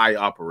people how I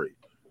operate,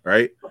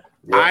 right?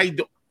 Yeah.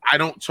 I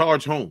don't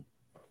charge home.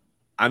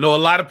 I know a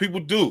lot of people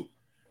do.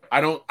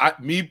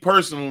 Me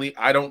personally,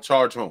 I don't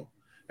charge home.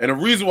 And the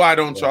reason why I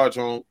don't charge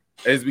home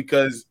is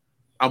because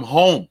I'm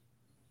home.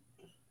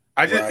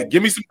 I just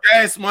give me some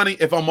gas money.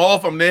 If I'm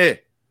off, I'm there.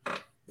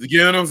 You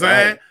get what I'm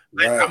saying?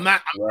 I'm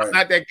not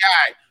that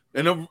guy.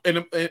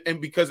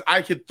 And because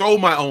I can throw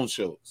my own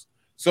shows.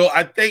 So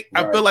I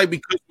feel like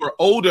because we're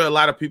older, a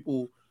lot of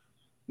people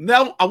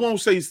now, I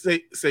won't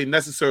say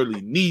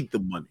necessarily need the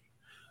money.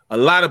 A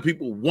lot of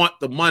people want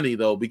the money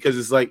though, because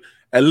it's like,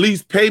 at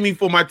least pay me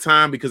for my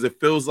time, because it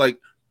feels like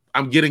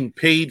I'm getting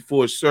paid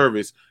for a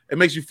service. It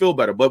makes you feel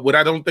better. But what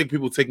I don't think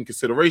people take in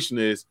consideration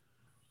is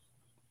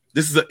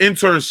this is an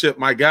internship,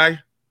 my guy.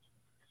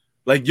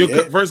 Like your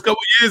first couple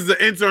of years is an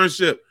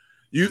internship.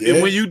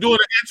 When you doing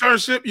an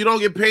internship, you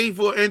don't get paid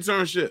for an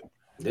internship.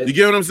 You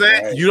get what I'm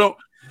saying? Right. You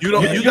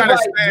gotta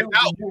stand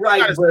out. You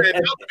gotta stand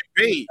out to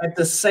be paid. At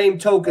the same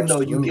token,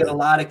 though, you get a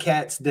lot of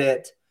cats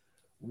that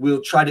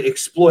will try to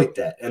exploit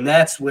that, and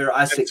that's where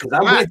I say, because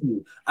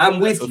I'm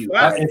with you.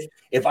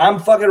 If I'm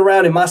fucking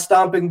around in my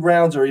stomping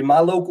grounds or in my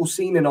local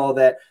scene and all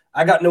that,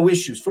 I got no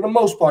issues for the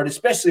most part,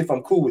 especially if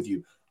I'm cool with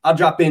you. I'll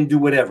drop in, do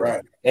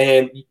whatever,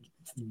 and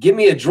give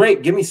me a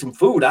drink, give me some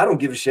food. I don't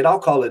give a shit. I'll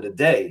call it a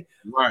day.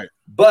 Right.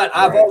 But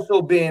I've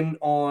also been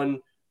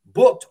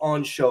booked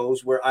on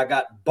shows where I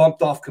got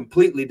bumped off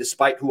completely,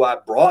 despite who I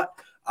brought.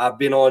 I've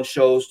been on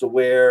shows to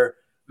where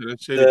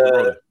that's shady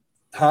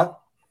promoter.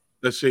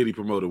 That's shady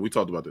promoter. We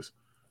talked about this.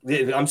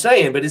 I'm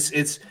saying, but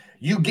it's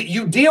you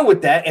deal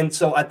with that, and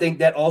so I think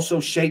that also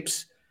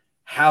shapes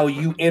how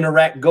you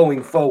interact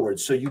going forward,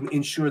 so you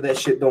ensure that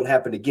shit don't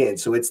happen again.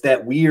 So it's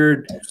that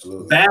weird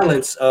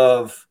balance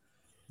of,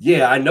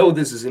 I know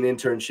this is an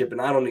internship and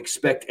I don't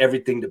expect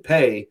everything to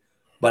pay,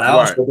 but I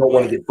also don't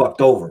want to get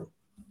fucked over.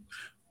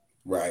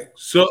 Right.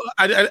 So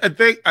I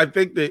think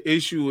the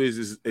issue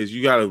is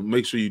you got to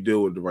make sure you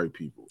deal with the right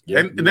people,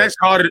 and that's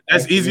harder.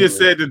 That's easier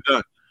said than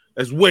done.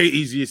 That's way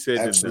easier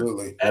said than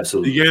done.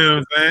 Absolutely. You know what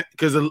I'm saying?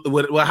 Because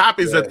what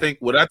happens,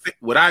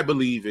 what I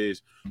believe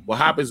is what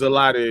happens a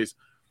lot is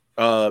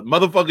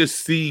motherfuckers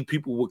see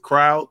people with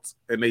crowds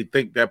and they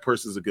think that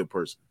person's a good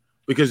person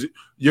because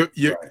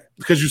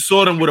because you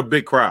saw them with a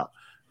big crowd.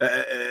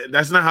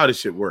 That's not how this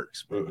shit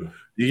works. Mm-hmm.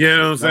 You get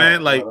what I'm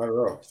saying? Like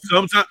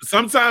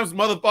sometimes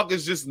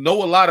motherfuckers just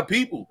know a lot of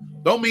people.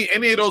 Don't mean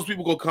any of those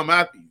people gonna come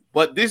after you.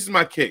 But this is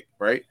my kick,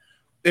 right?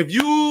 If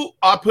you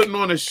are putting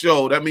on a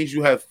show, that means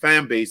you have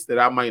fan base that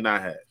I might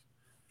not have.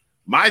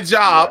 My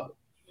job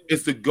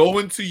is to go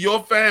into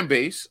your fan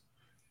base,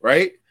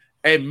 right?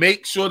 And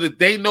make sure that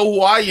they know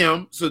who I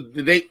am, so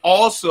that they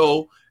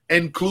also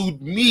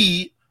include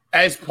me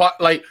as part.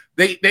 Like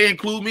they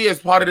include me as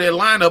part of their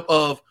lineup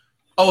of,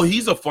 oh,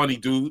 he's a funny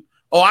dude.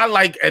 Oh, I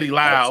like Eddie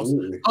Lyles.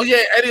 Absolutely. Oh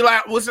yeah, Eddie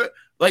Lyles. What's it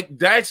like?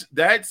 That's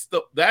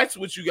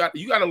what you got.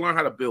 You got to learn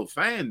how to build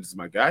fans,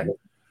 my guy.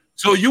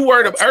 So you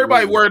worried about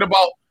everybody worried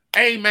about,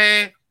 hey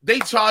man, they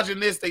charging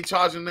this, they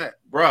charging that,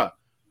 bruh.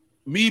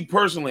 Me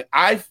personally,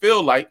 I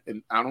feel like,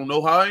 and I don't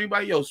know how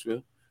anybody else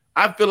feel.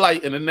 I feel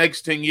like in the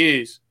next 10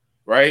 years.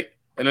 Right?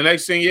 In the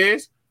next 10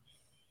 years,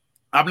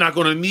 I'm not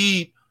going to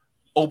need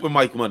open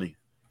mic money.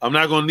 I'm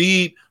not going to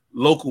need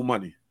local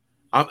money.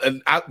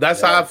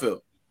 That's how I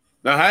feel.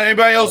 Now, how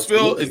anybody else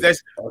feel is that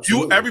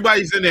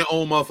everybody's in their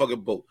own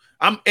motherfucking boat.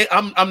 I'm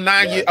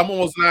 9 years. I'm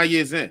almost 9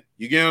 years in.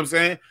 You get what I'm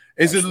saying?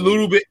 It's a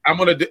little bit. I'm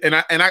gonna do, and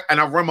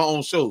I run my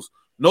own shows.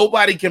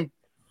 Nobody can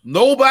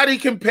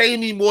pay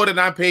me more than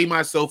I pay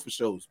myself for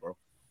shows, bro.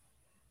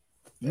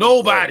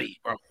 Nobody,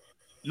 bro.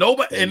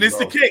 Nobody, and it's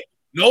the kick.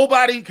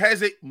 Nobody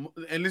has it,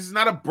 and this is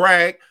not a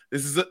brag.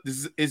 This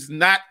is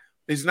not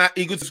It's not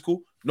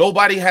egotistical.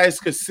 Nobody has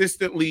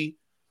consistently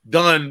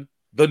done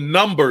the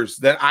numbers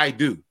that I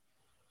do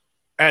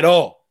at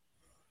all.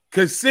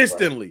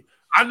 Consistently. Right.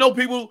 I know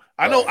people,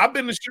 I've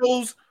been to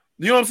shows,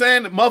 you know what I'm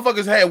saying? The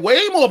motherfuckers had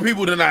way more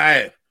people than I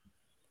had.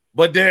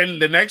 But then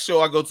the next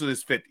show I go to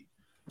is 50.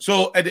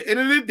 So at the end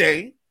of the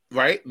day,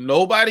 right,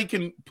 nobody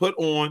can put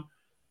on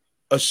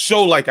a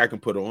show like I can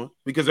put on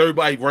because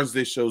everybody runs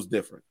their shows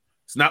different.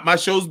 It's not my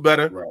show's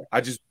better. Right.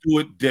 I just do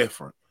it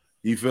different.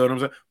 You feel what I'm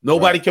saying?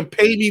 Nobody can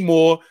pay me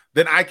more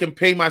than I can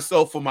pay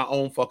myself for my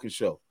own fucking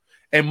show.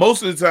 And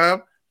most of the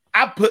time,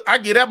 I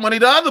get that money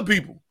to other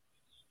people.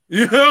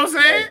 You know what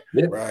I'm saying?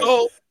 Right.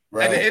 So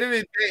at the end of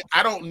the day,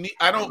 I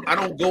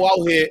don't go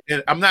out here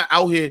and I'm not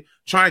out here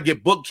trying to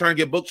get booked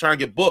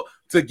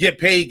to get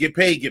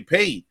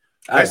paid.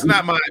 That's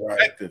not my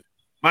objective.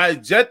 My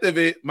objective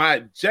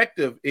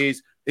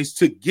is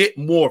to get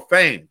more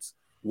fans.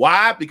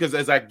 Why? Because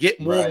as I get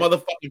more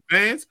motherfucking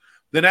fans,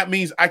 then that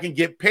means I can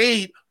get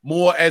paid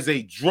more as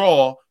a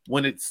draw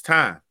when it's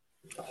time.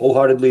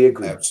 Wholeheartedly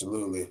agree.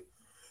 Absolutely.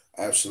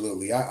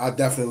 I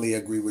definitely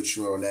agree with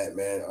you on that,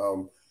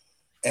 man.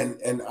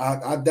 And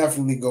I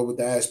definitely go with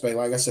the aspect.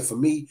 Like I said, for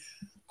me,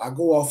 I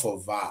go off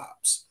of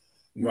vibes.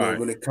 You know,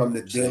 when it comes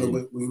to dealing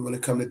with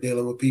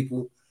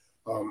people.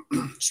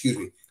 Excuse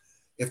me.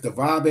 If the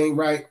vibe ain't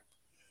right,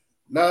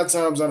 9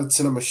 times out of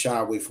 10, I'm gonna shy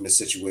away from the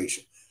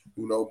situation.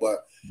 You know,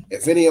 but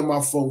if any of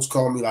my folks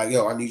call me like,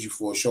 yo, I need you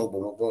for a show,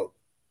 but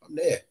I'm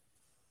there.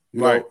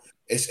 You know,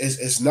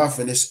 it's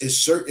nothing. It's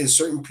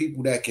certain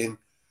people that can.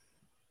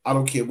 I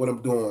don't care what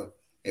I'm doing.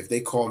 If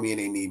they call me and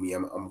they need me,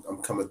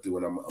 I'm coming through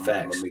and I'm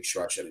gonna make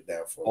sure I shut it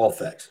down for them. All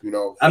facts. You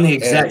know, I'm the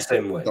exact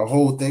same way. The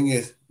whole thing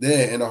is,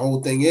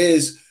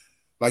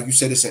 like you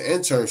said, it's an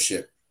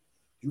internship.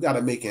 You got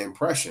to make an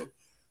impression.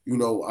 You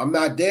know, I'm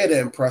not there to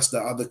impress the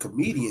other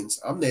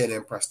comedians. I'm there to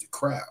impress the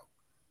crowd.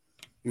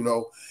 You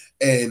know,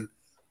 and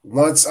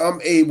once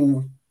I'm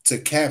able to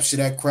capture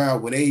that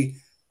crowd where they,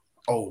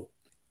 oh,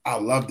 I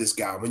love this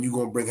guy. When you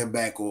gonna bring him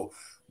back, or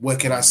where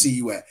can I see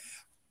you at?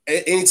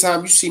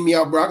 Anytime you see me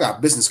out, bro, I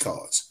got business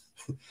cards.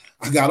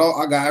 I got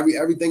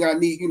everything I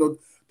need, you know,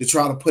 to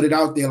try to put it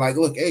out there. Like,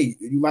 look, hey,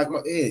 you like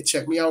my head?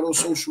 Check me out on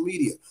social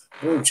media.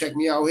 Boom, check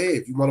me out here.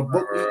 If you want to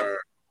book me,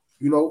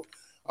 you know,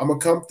 I'm gonna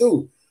come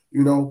through.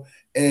 You know,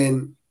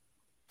 and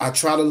I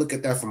try to look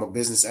at that from a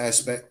business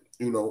aspect.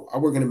 You know, I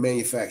work in the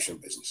manufacturing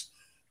business.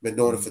 Been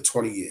doing it for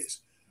 20 years.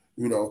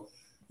 You know,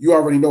 you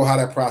already know how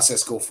that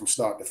process goes from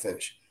start to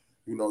finish.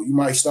 You know, you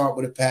might start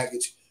with a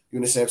package. You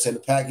understand what I'm saying?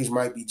 The package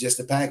might be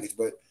just a package,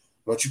 but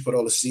once you put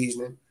all the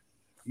seasoning,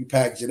 you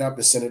package it up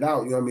and send it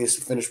out. You know what I mean? It's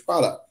a finished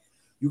product.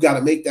 You got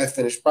to make that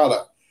finished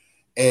product.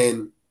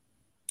 And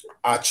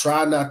I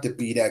try not to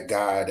be that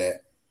guy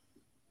that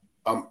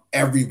I'm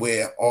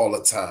everywhere all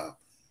the time.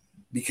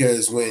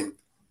 Because when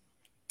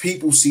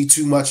people see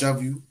too much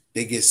of you,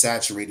 they get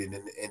saturated.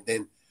 And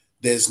then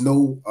there's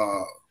no,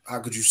 how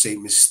could you say,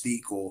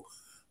 mystique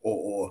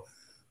or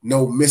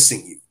no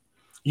missing you.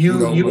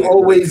 You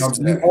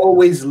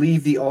always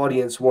leave the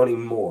audience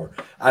wanting more.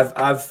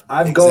 I've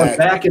gone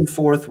back and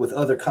forth with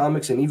other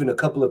comics and even a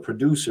couple of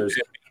producers.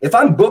 If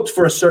I'm booked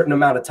for a certain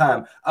amount of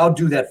time, I'll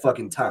do that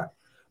fucking time.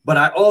 But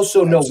I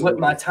also know what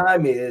my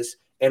time is,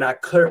 and I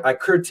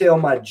curtail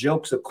my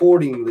jokes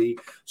accordingly,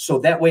 so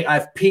that way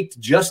I've peaked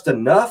just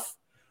enough,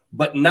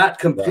 but not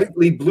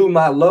completely blew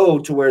my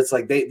load to where it's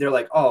like they're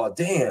like, oh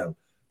damn,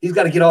 he's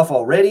got to get off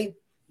already.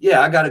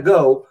 Yeah, I got to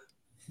go,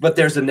 but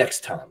there's a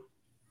next time.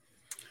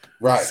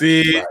 Right.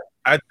 See,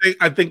 right.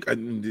 I think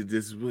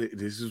this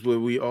is where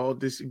we all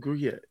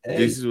disagree at. Hey.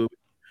 This is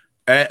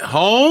at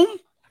home.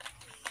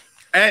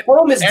 At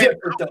home is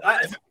different though.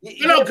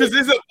 Because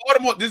this is a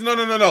Baltimore.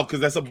 No, because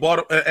that's a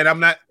Baltimore. And I'm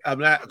not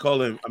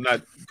calling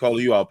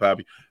you out,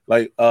 Pappy.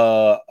 Like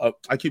I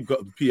keep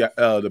calling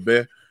the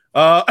Bear.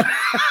 Bro,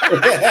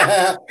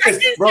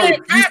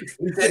 you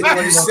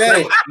said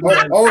it.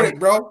 Own it,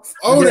 bro.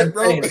 Own it,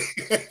 bro.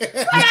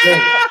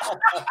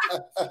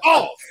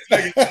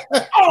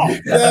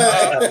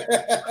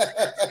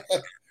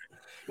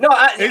 No,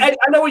 I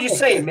know what you're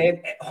saying,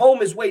 man.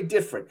 Home is way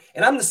different,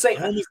 and I'm the same.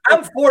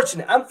 I'm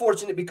fortunate. I'm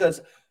fortunate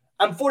because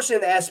I'm fortunate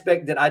in the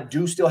aspect that I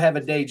do still have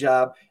a day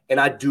job and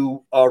I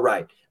do all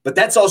right. But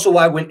that's also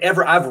why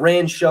whenever I've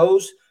ran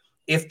shows,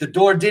 if the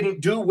door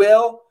didn't do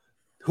well,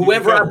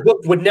 whoever I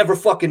booked would never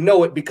fucking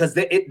know it because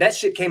that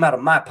shit came out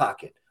of my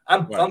pocket.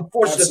 I'm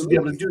fortunate to be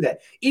able to do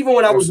that. Even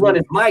when I was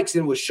running mics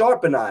and it was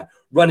Sharp and I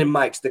running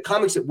mics, the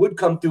comics that would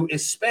come through,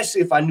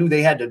 especially if I knew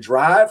they had to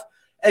drive,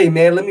 hey,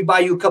 man, let me buy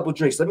you a couple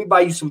drinks. Let me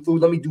buy you some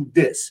food. Let me do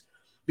this.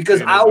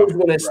 Because I always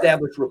want to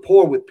establish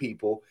rapport with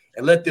people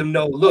and let them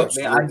know, look,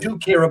 man, I do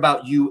care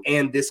about you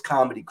and this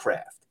comedy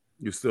craft.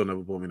 You still never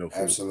bought me no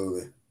food.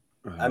 Absolutely.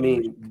 I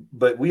mean,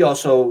 but we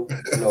also,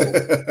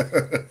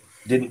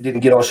 didn't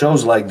get on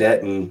shows like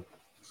that, and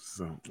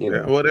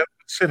well, that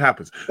shit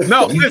happens.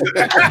 No,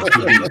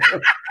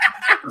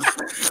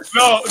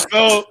 no.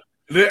 So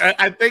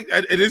I think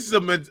this is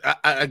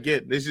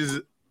again. This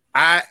is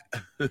I've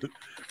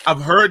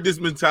heard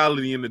this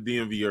mentality in the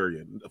DMV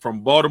area,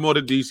 from Baltimore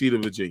to DC to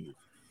Virginia,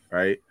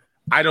 right?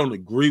 I don't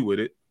agree with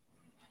it.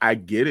 I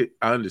get it.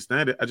 I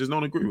understand it. I just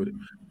don't agree with it.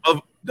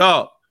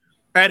 Dog,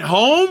 at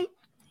home,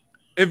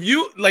 if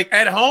you like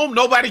at home,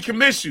 nobody can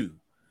miss you.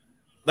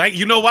 Like,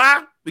 you know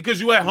why?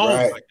 Because you at home.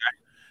 Right. Like,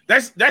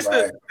 that's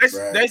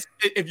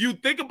if you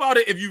think about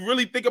it, if you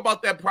really think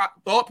about that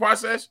thought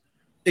process,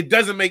 it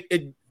doesn't make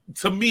it.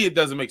 To me, it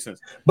doesn't make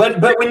sense.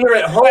 But when you're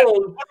at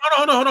home,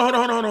 hold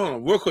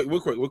on, real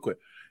quick.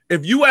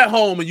 If you at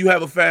home and you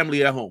have a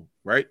family at home,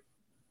 right?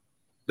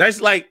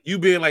 That's like you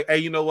being like, hey,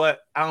 you know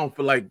what? I don't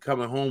feel like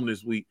coming home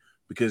this week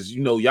because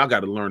y'all got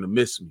to learn to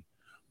miss me,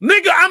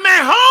 nigga. I'm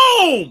at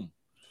home.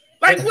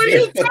 Like, what are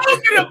you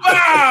talking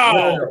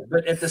about? No.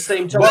 But at the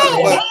same time,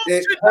 home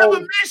should never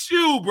miss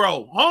you,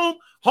 bro.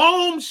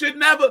 Home should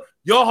never.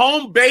 Your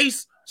home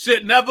base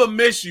should never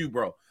miss you,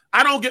 bro.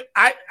 I don't get.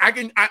 I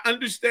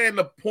understand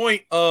the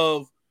point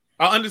of.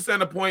 I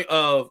understand the point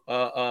of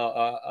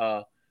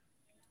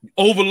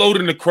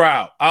overloading the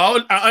crowd. I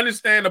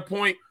understand the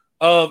point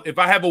of if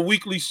I have a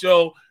weekly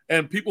show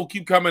and people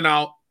keep coming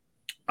out,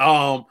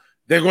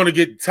 they're going to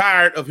get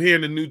tired of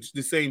hearing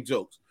the same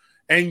jokes.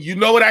 And you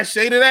know what I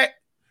say to that?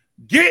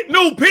 Get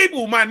new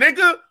people, my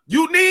nigga.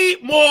 You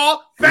need more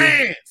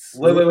fans.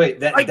 Wait.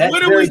 That's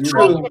what are we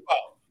talking about?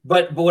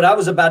 But what I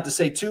was about to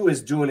say too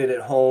is doing it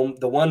at home.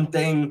 The one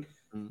thing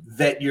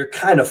that you're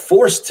kind of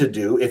forced to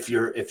do, if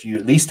you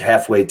at least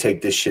halfway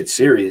take this shit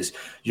serious,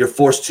 you're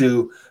forced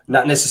to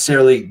not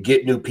necessarily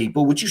get new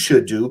people, which you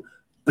should do,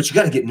 but you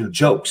got to get new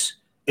jokes,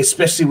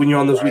 especially when you're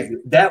on those weeks.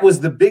 That was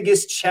the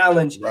biggest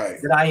challenge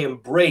that I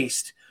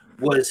embraced,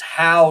 was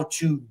how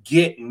to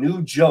get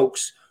new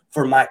jokes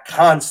for my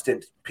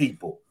constant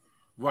people.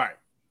 Right.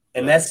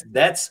 And that's a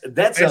task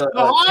in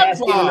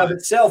and of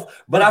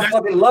itself, but I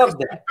fucking love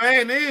that.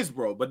 Fan is,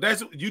 bro. But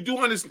you do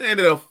understand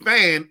that a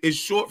fan is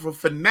short for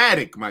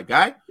fanatic, my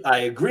guy. I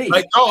agree.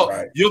 Like,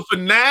 your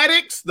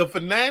fanatics, the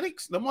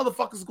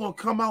motherfuckers gonna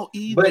come out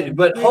either.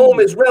 But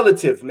home is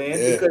relative, man,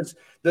 because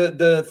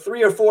the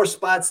 3 or 4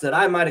 spots that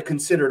I might have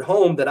considered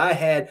home that I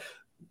had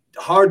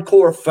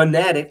hardcore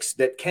fanatics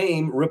that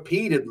came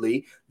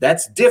repeatedly,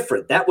 that's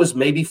different. That was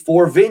maybe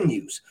 4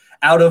 venues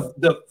out of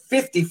the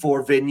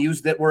 54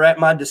 venues that were at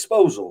my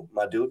disposal,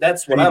 my dude.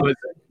 That's what I'm saying.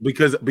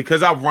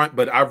 Because I've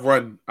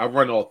run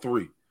all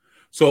 3.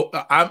 So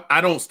I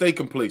don't stay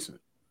complacent.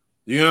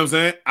 You know what I'm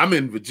saying? I'm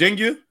in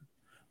Virginia,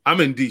 I'm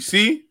in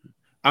DC,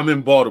 I'm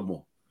in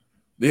Baltimore.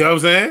 You know what I'm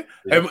saying?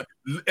 Yeah.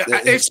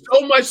 It's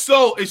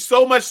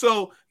so much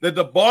so that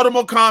the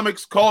Baltimore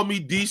comics call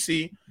me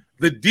DC,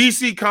 the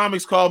DC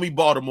comics call me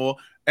Baltimore,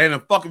 and the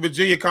fucking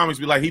Virginia comics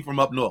be like, he from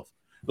up north.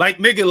 Like,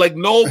 nigga, like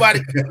nobody.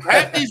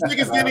 Half these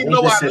niggas didn't even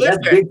know how I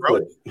lived at,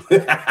 bro.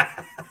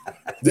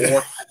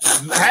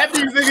 Half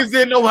these niggas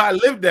didn't know how I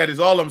lived at, is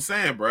all I'm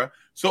saying, bro.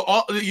 So,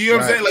 you know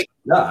what I'm saying? Like,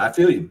 no, I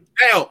feel you.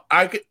 Now,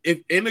 if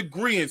in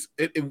agreement,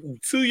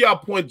 to y'all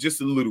point just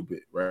a little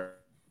bit, right?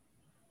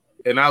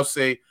 And I'll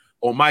say,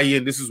 on my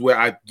end, this is where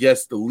I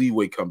guess the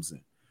leeway comes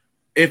in.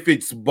 If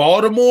it's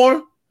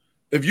Baltimore,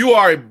 if you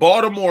are a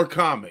Baltimore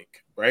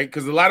comic, right?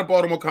 Because a lot of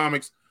Baltimore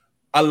comics,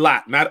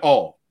 not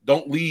all,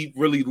 don't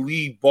really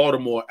leave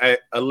Baltimore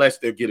unless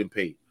they're getting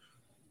paid.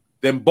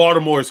 Then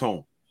Baltimore is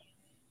home.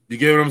 You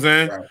get what I'm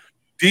saying? Right.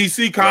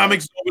 DC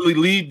comics don't really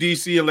leave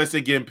DC unless they're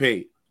getting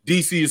paid.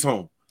 DC is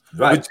home.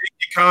 Right. Virginia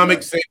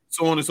comics,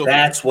 so on and so forth.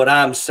 That's what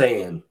I'm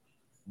saying.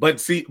 But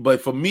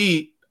for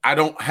me, I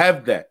don't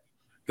have that.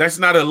 That's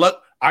not a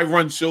luck. I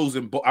run shows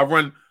I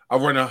run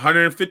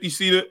 150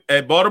 seater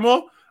at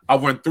Baltimore. I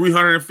run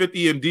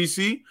 350 in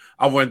DC.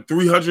 I run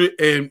 300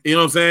 and you know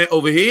what I'm saying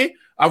over here.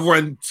 I've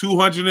run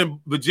 200 in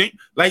Virginia.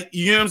 Like,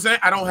 you know what I'm saying?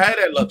 I don't have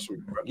that luxury,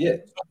 bro. Yeah.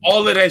 So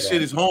all of that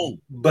shit is home.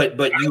 But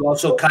you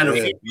also kind of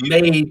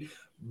made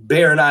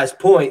Bear and I's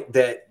point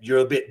that you're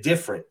a bit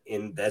different,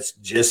 and that's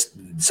just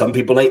some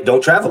people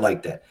don't travel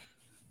like that.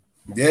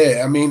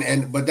 Yeah, I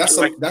mean, but that's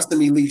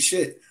some elite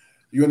shit.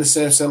 You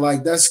understand what I'm saying?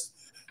 Like that's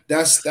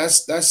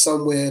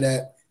somewhere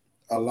that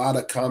a lot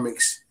of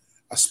comics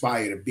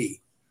aspire to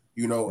be,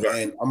 and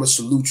I'm gonna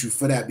salute you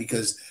for that,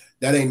 because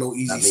that ain't no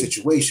easy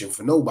situation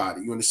for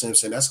nobody. You understand what I'm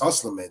saying? That's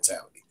hustler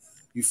mentality.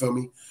 You feel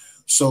me?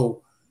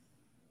 So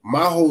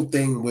my whole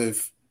thing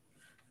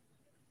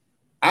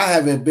I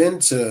haven't been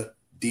to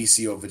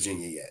DC or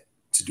Virginia yet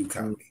to do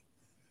comedy.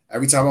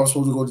 Every time I was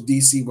supposed to go to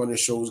DC, one of the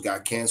shows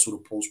got canceled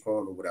or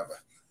postponed or whatever.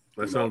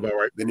 That sounds about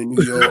right. Been in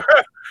New York,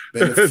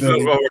 been in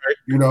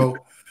Philly,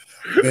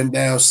 been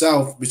down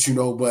south,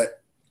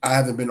 but I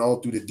haven't been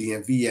all through the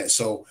DMV yet.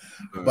 So,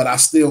 but I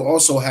still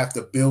also have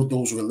to build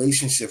those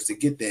relationships to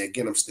get there.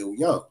 Again, I'm still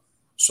young.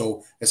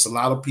 So it's a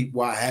lot of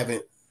people I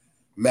haven't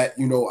met.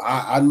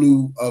 I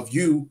knew of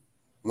you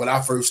when I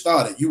first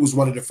started. You was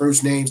one of the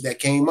first names that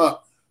came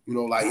up,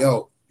 like,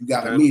 yo, you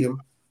got to meet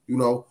him,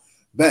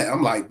 bet.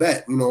 I'm like,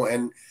 bet,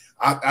 and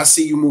I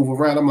see you move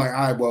around. I'm like,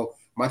 all right, well,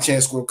 my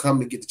chance going to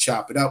come to get to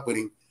chop it up with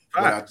him.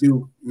 When I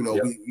do, we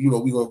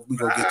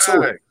gonna get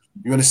to it.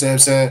 You understand what I'm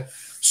saying?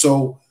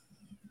 So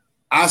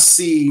I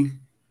see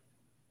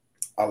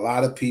a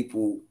lot of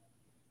people,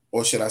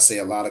 or should I say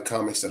a lot of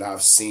comics that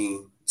I've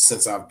seen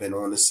since I've been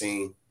on the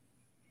scene,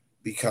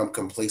 become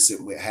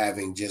complacent with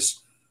having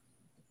just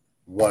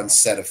one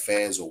set of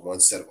fans or one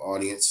set of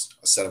audience,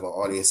 a set of an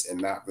audience, and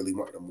not really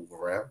wanting to move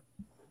around.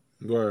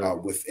 Right.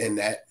 Within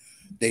that,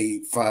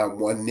 they find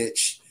one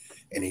niche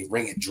and they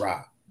wring it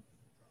dry.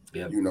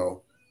 Yep. You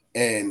know,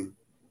 and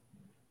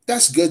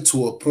that's good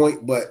to a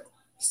point, but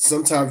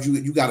sometimes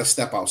you got to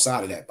step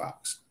outside of that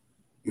box.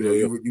 You know,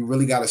 you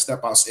really got to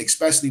step out,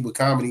 especially with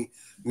comedy.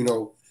 You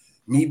know,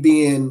 me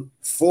being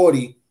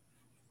 40,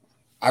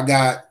 I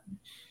got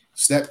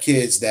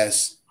stepkids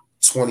that's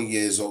 20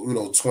 years old, you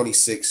know,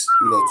 26,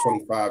 you know,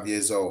 25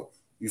 years old.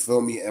 You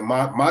feel me? And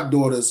my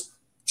daughters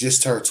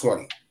just turned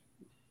 20.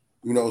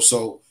 You know,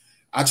 so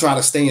I try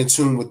to stay in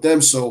tune with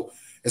them. So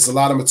it's a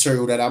lot of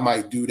material that I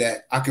might do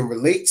that I can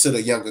relate to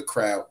the younger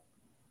crowd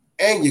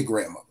and your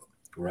grandmother.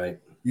 Right.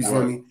 You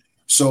feel me?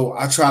 So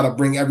I try to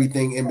bring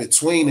everything in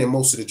between, and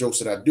most of the jokes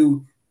that I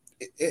do,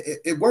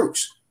 it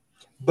works.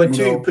 But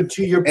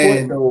to your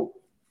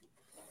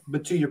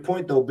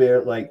point though,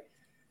 Bear, like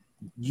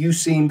you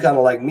seem kind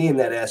of like me in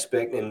that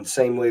aspect, and the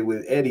same way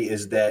with Eddie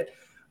is that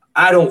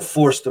I don't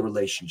force the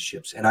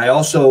relationships, and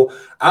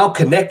I'll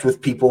connect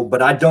with people,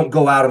 but I don't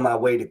go out of my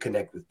way to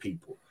connect with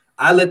people.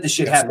 I let the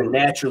shit happen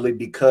naturally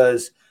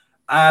because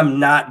I'm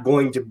not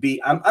going to be.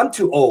 I'm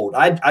too old.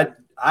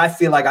 I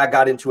feel like I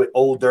got into it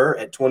older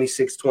at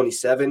 26,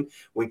 27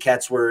 when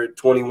cats were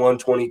 21,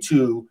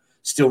 22,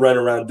 still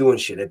running around doing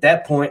shit. At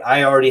that point,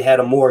 I already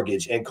had a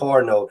mortgage and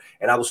car note,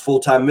 and I was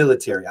full-time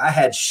military. I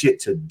had shit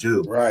to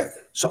do. Right.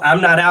 So I'm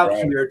not out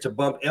here to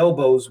bump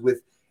elbows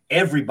with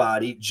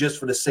everybody just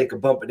for the sake of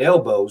bumping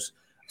elbows.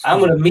 I'm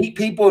going to meet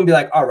people and be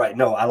like, all right,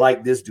 no, I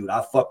like this dude.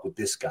 I fuck with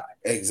this guy.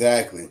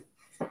 Exactly.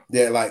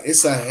 Yeah, like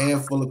it's a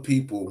handful of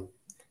people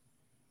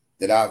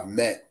that I've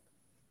met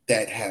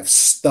that have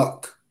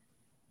stuck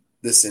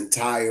this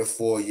entire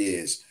 4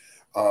 years.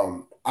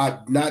 I'm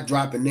not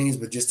dropping names,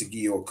 but just to give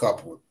you a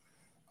couple.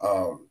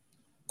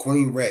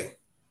 Queen Ray.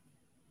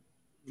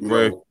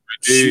 Right.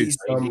 She's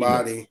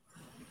somebody.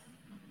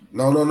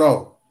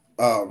 No.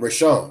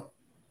 Rashawn.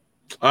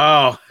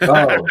 Oh.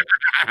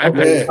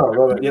 Okay.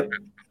 Yeah. Yep.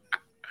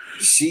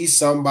 She's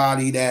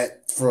somebody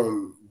that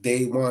from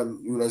day one,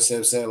 you know what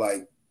I'm saying?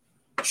 Like,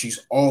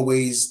 she's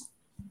always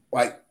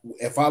like,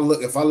 if I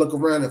look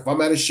around, if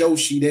I'm at a show,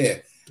 she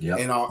there. Yep.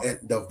 And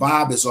the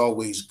vibe is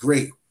always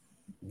great.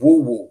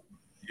 Woo woo.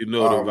 You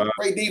know the vibe.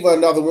 Ray Diva,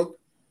 another one.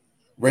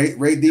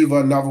 Ray Diva,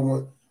 another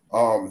one.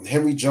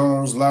 Henry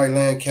Jones, Larry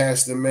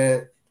Lancaster,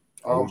 man.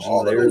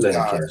 All of those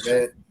guys,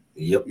 man.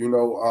 Yep. You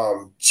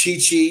know, Chi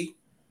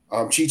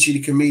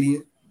the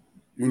comedian.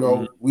 You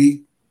know,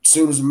 we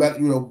soon as we met,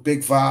 you know,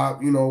 big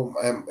vibe, you know,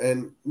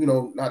 and you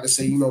know, not to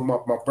say, you know,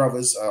 my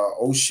brothers,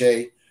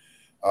 O'Shea,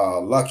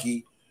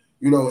 Lucky,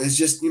 you know, it's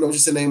just, you know,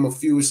 just to name a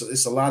few.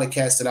 It's a lot of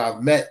cats that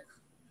I've met.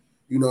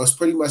 You know, it's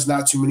pretty much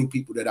not too many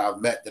people that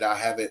I've met that I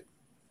haven't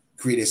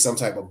created some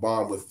type of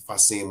bond with if I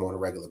see them on a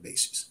regular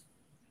basis.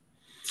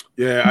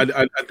 Yeah,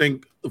 I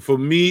think for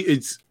me,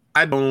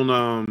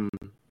 I'm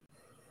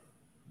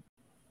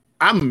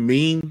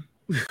mean.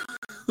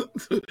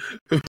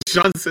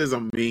 Sean says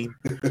I'm mean.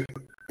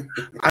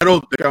 I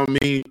don't think I'm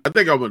mean. I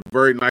think I'm a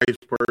very nice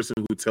person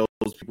who tells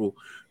people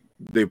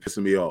they're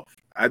pissing me off.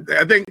 I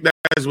think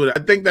that's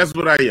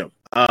what I am.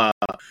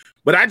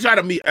 But I try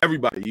to meet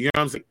everybody. You know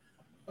what I'm saying?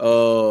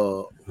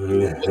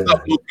 What's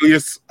up,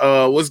 Nucleus?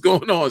 What's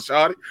going on,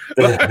 Shawty?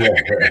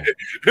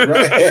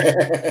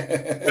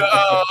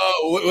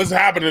 What's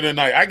happening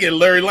tonight? I get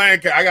Larry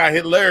Lancaster. I got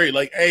hit Larry.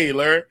 Like, hey,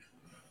 Larry,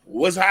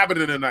 what's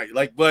happening tonight?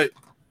 Like, but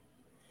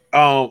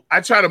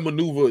I try to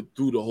maneuver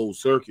through the whole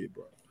circuit,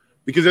 bro,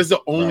 because that's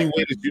the only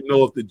way that you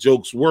know if the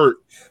jokes work.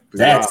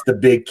 That's the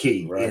big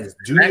key. Right.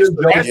 Do your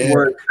jokes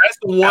work? That's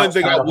the one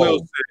thing I will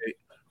say.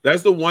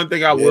 That's the one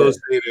thing I will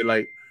say that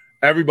like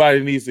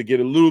everybody needs to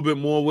get a little bit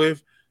more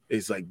with.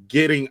 It's like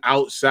getting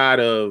outside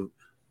of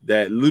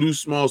that little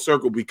small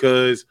circle,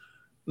 because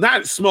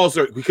not small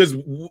circle, because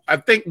I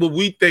think what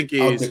we think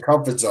is out the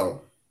comfort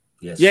zone.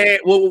 Yes. Yeah,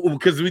 well,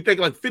 because we think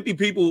like 50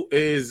 people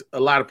is a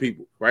lot of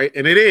people, right?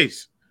 And it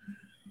is,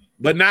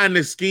 but not in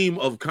the scheme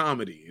of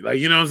comedy. Like,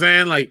 you know what I'm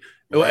saying? Like,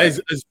 as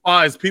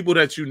far as people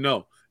that you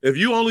know, if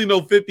you only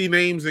know 50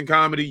 names in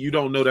comedy, you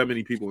don't know that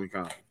many people in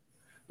comedy.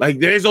 Like,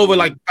 there's over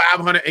like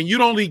 500, and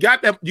you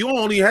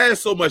only have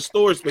so much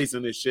storage space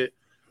in this shit.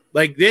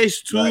 Like,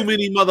 there's too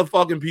many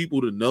motherfucking people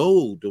to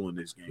know doing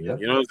this game. Yep.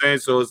 You know what I'm saying?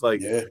 So it's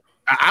like,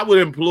 I would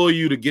implore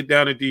you to get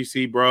down to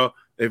DC, bro.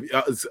 If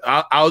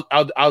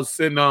I'll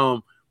send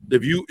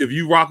if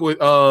you rock with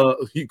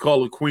you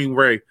call it Queen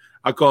Ray,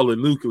 I call it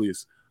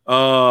Nucleus.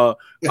 I'll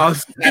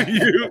send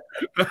you.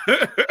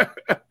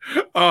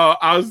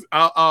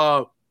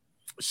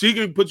 She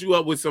can put you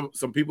up with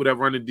some people that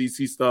run the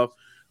DC stuff.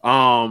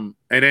 And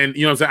then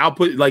you know what I'm saying, I'll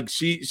put like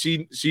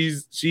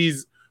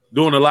she's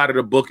doing a lot of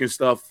the booking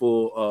stuff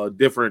for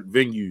different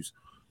venues.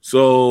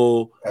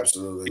 So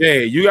absolutely, yeah,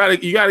 you gotta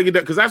get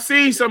that, because I've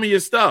seen some of your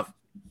stuff.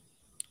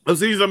 I've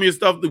seen some of your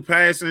stuff through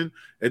Passion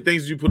and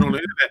things you put on the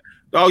internet.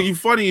 Dog, you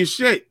funny as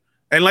shit,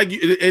 and like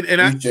you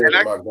and I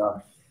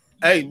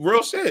hey,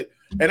 real shit.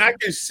 And I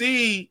can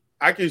see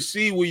I can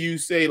see where you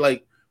say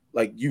like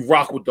you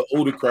rock with the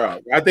older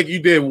crowd. I think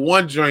you did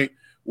one joint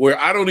where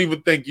I don't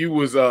even think you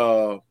was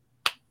doing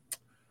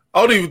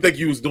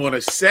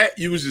a set.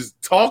 You was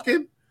just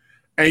talking,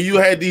 and you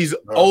had these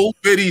old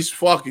biddies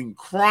fucking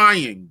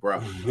crying, bro.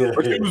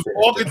 But you was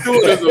walking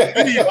through it as a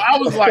video. I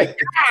was like,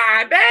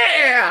 God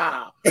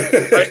damn!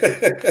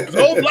 Right?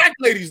 Old black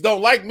ladies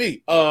don't like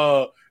me.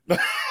 I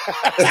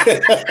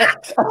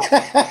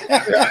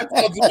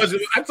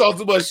talk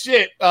too much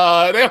shit.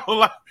 They don't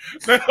like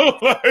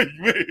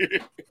me.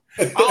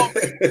 I don't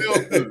think they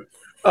feel good.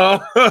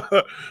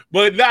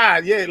 But nah,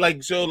 yeah,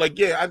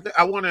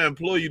 I want to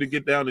employ you to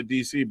get down to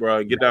DC, bro,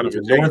 and get down to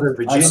Virginia. Northern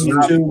Virginia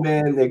too,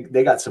 man.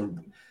 They got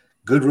some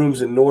good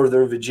rooms in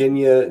Northern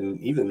Virginia, and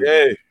even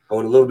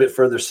going a little bit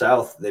further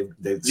south. They've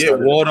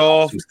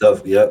Waldorf some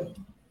stuff. Yep,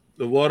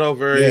 the Waldorf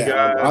area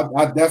guy.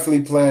 I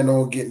definitely plan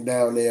on getting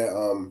down there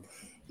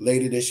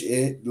later this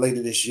year.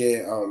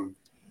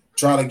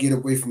 Trying to get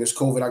away from this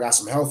COVID. I got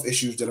some health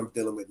issues that I'm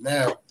dealing with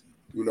now.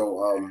 You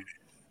know,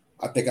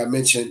 I think I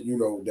mentioned,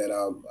 that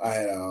I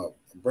had a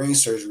brain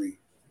surgery,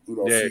 a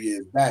few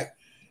years back,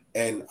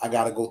 and I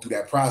got to go through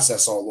that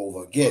process all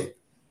over again,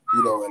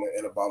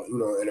 in about,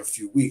 in a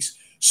few weeks.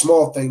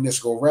 Small thing this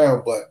go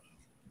around, but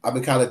I've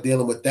been kind of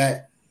dealing with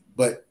that,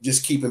 but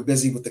just keeping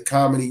busy with the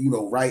comedy,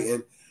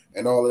 writing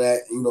and all of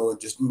that, and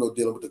just,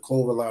 dealing with the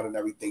clothing line and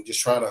everything, just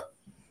trying to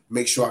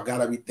make sure I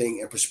got everything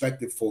in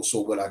perspective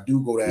so when I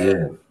do go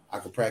down, I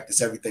can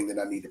practice everything that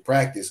I need to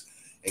practice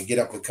and get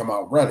up and come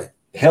out running.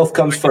 Health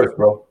comes first,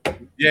 bro.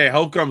 Yeah,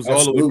 health comes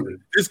all the way.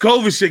 This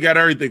COVID shit got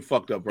everything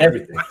fucked up, bro.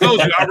 Everything. I told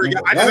you,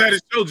 I just had a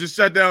show just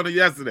shut down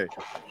yesterday.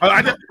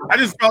 I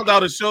just found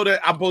out a show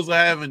that I'm supposed to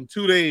have in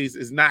 2 days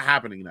is not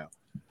happening now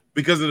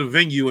because of the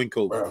venue and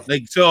COVID. Bro.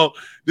 So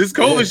this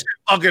COVID shit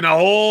fucking a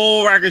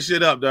whole rack of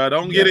shit up, dog.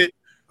 Don't get it.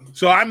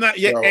 So I'm not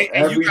yet.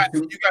 And you got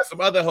some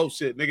other health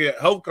shit, nigga.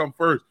 Health come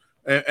first.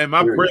 And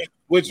my brain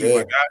with you,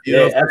 my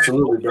guy.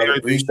 Absolutely, bro.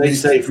 Stay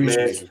safe,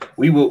 man.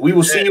 We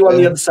will see you on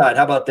the other side.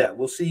 How about that?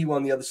 We'll see you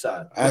on the other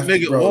side. I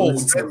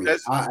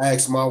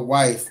ask my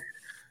wife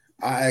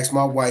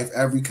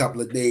every couple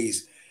of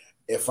days,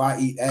 if I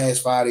eat ass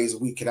 5 days a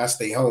week, can I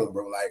stay home,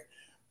 bro? Like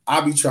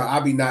I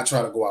be not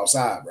trying to go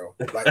outside, bro.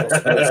 Like I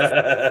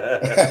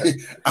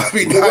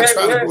be not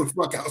trying to go the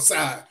fuck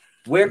outside.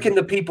 Where can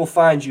the people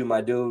find you,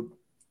 my dude?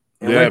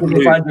 And where can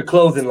they find your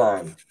clothing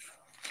line?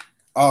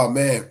 Oh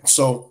man,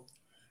 so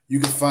you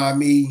can find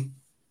me.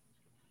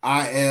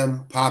 I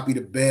am Poppy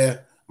the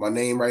Bear. My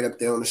name right up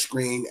there on the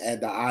screen.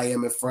 Add the I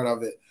am in front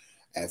of it.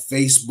 At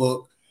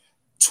Facebook,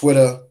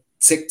 Twitter,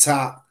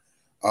 TikTok,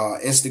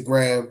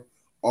 Instagram,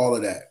 all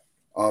of that.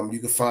 You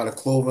can find a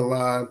clothing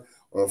line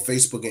on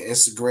Facebook and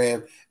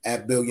Instagram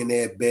at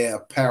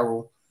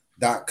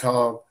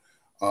billionairebearapparel.com.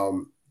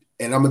 And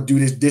I'm gonna do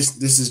this.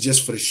 This is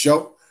just for the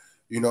show.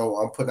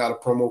 I'm putting out a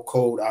promo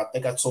code. I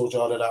think I told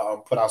y'all that I'll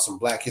put out some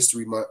Black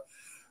History Month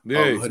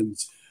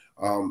hoodies.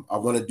 I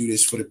want to do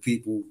this for the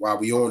people while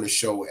we on the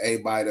show.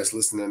 Everybody that's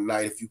listening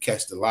tonight, if you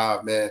catch the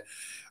live, man,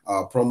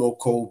 promo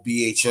code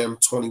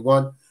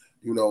BHM21,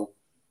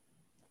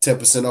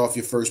 10% off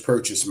your first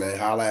purchase, man.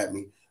 Holla at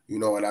me,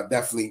 and I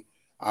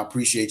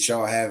appreciate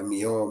y'all having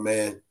me on,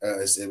 man.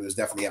 It was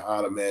definitely an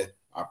honor, man.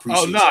 I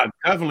appreciate it. Oh, no,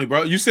 definitely,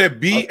 bro. You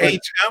said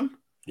BHM?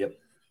 Yep.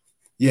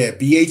 Yeah,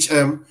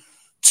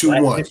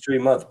 BHM21. Black History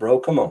Month, bro.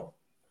 Come on.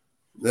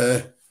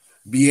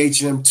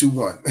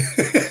 BHM21.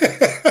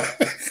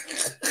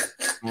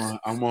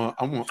 I'm on.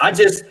 I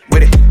just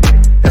with it.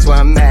 That's why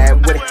I'm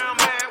mad with it.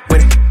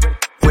 With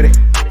it.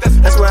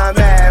 That's why I'm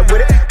mad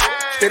with it.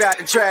 Straight out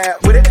the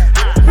trap with it.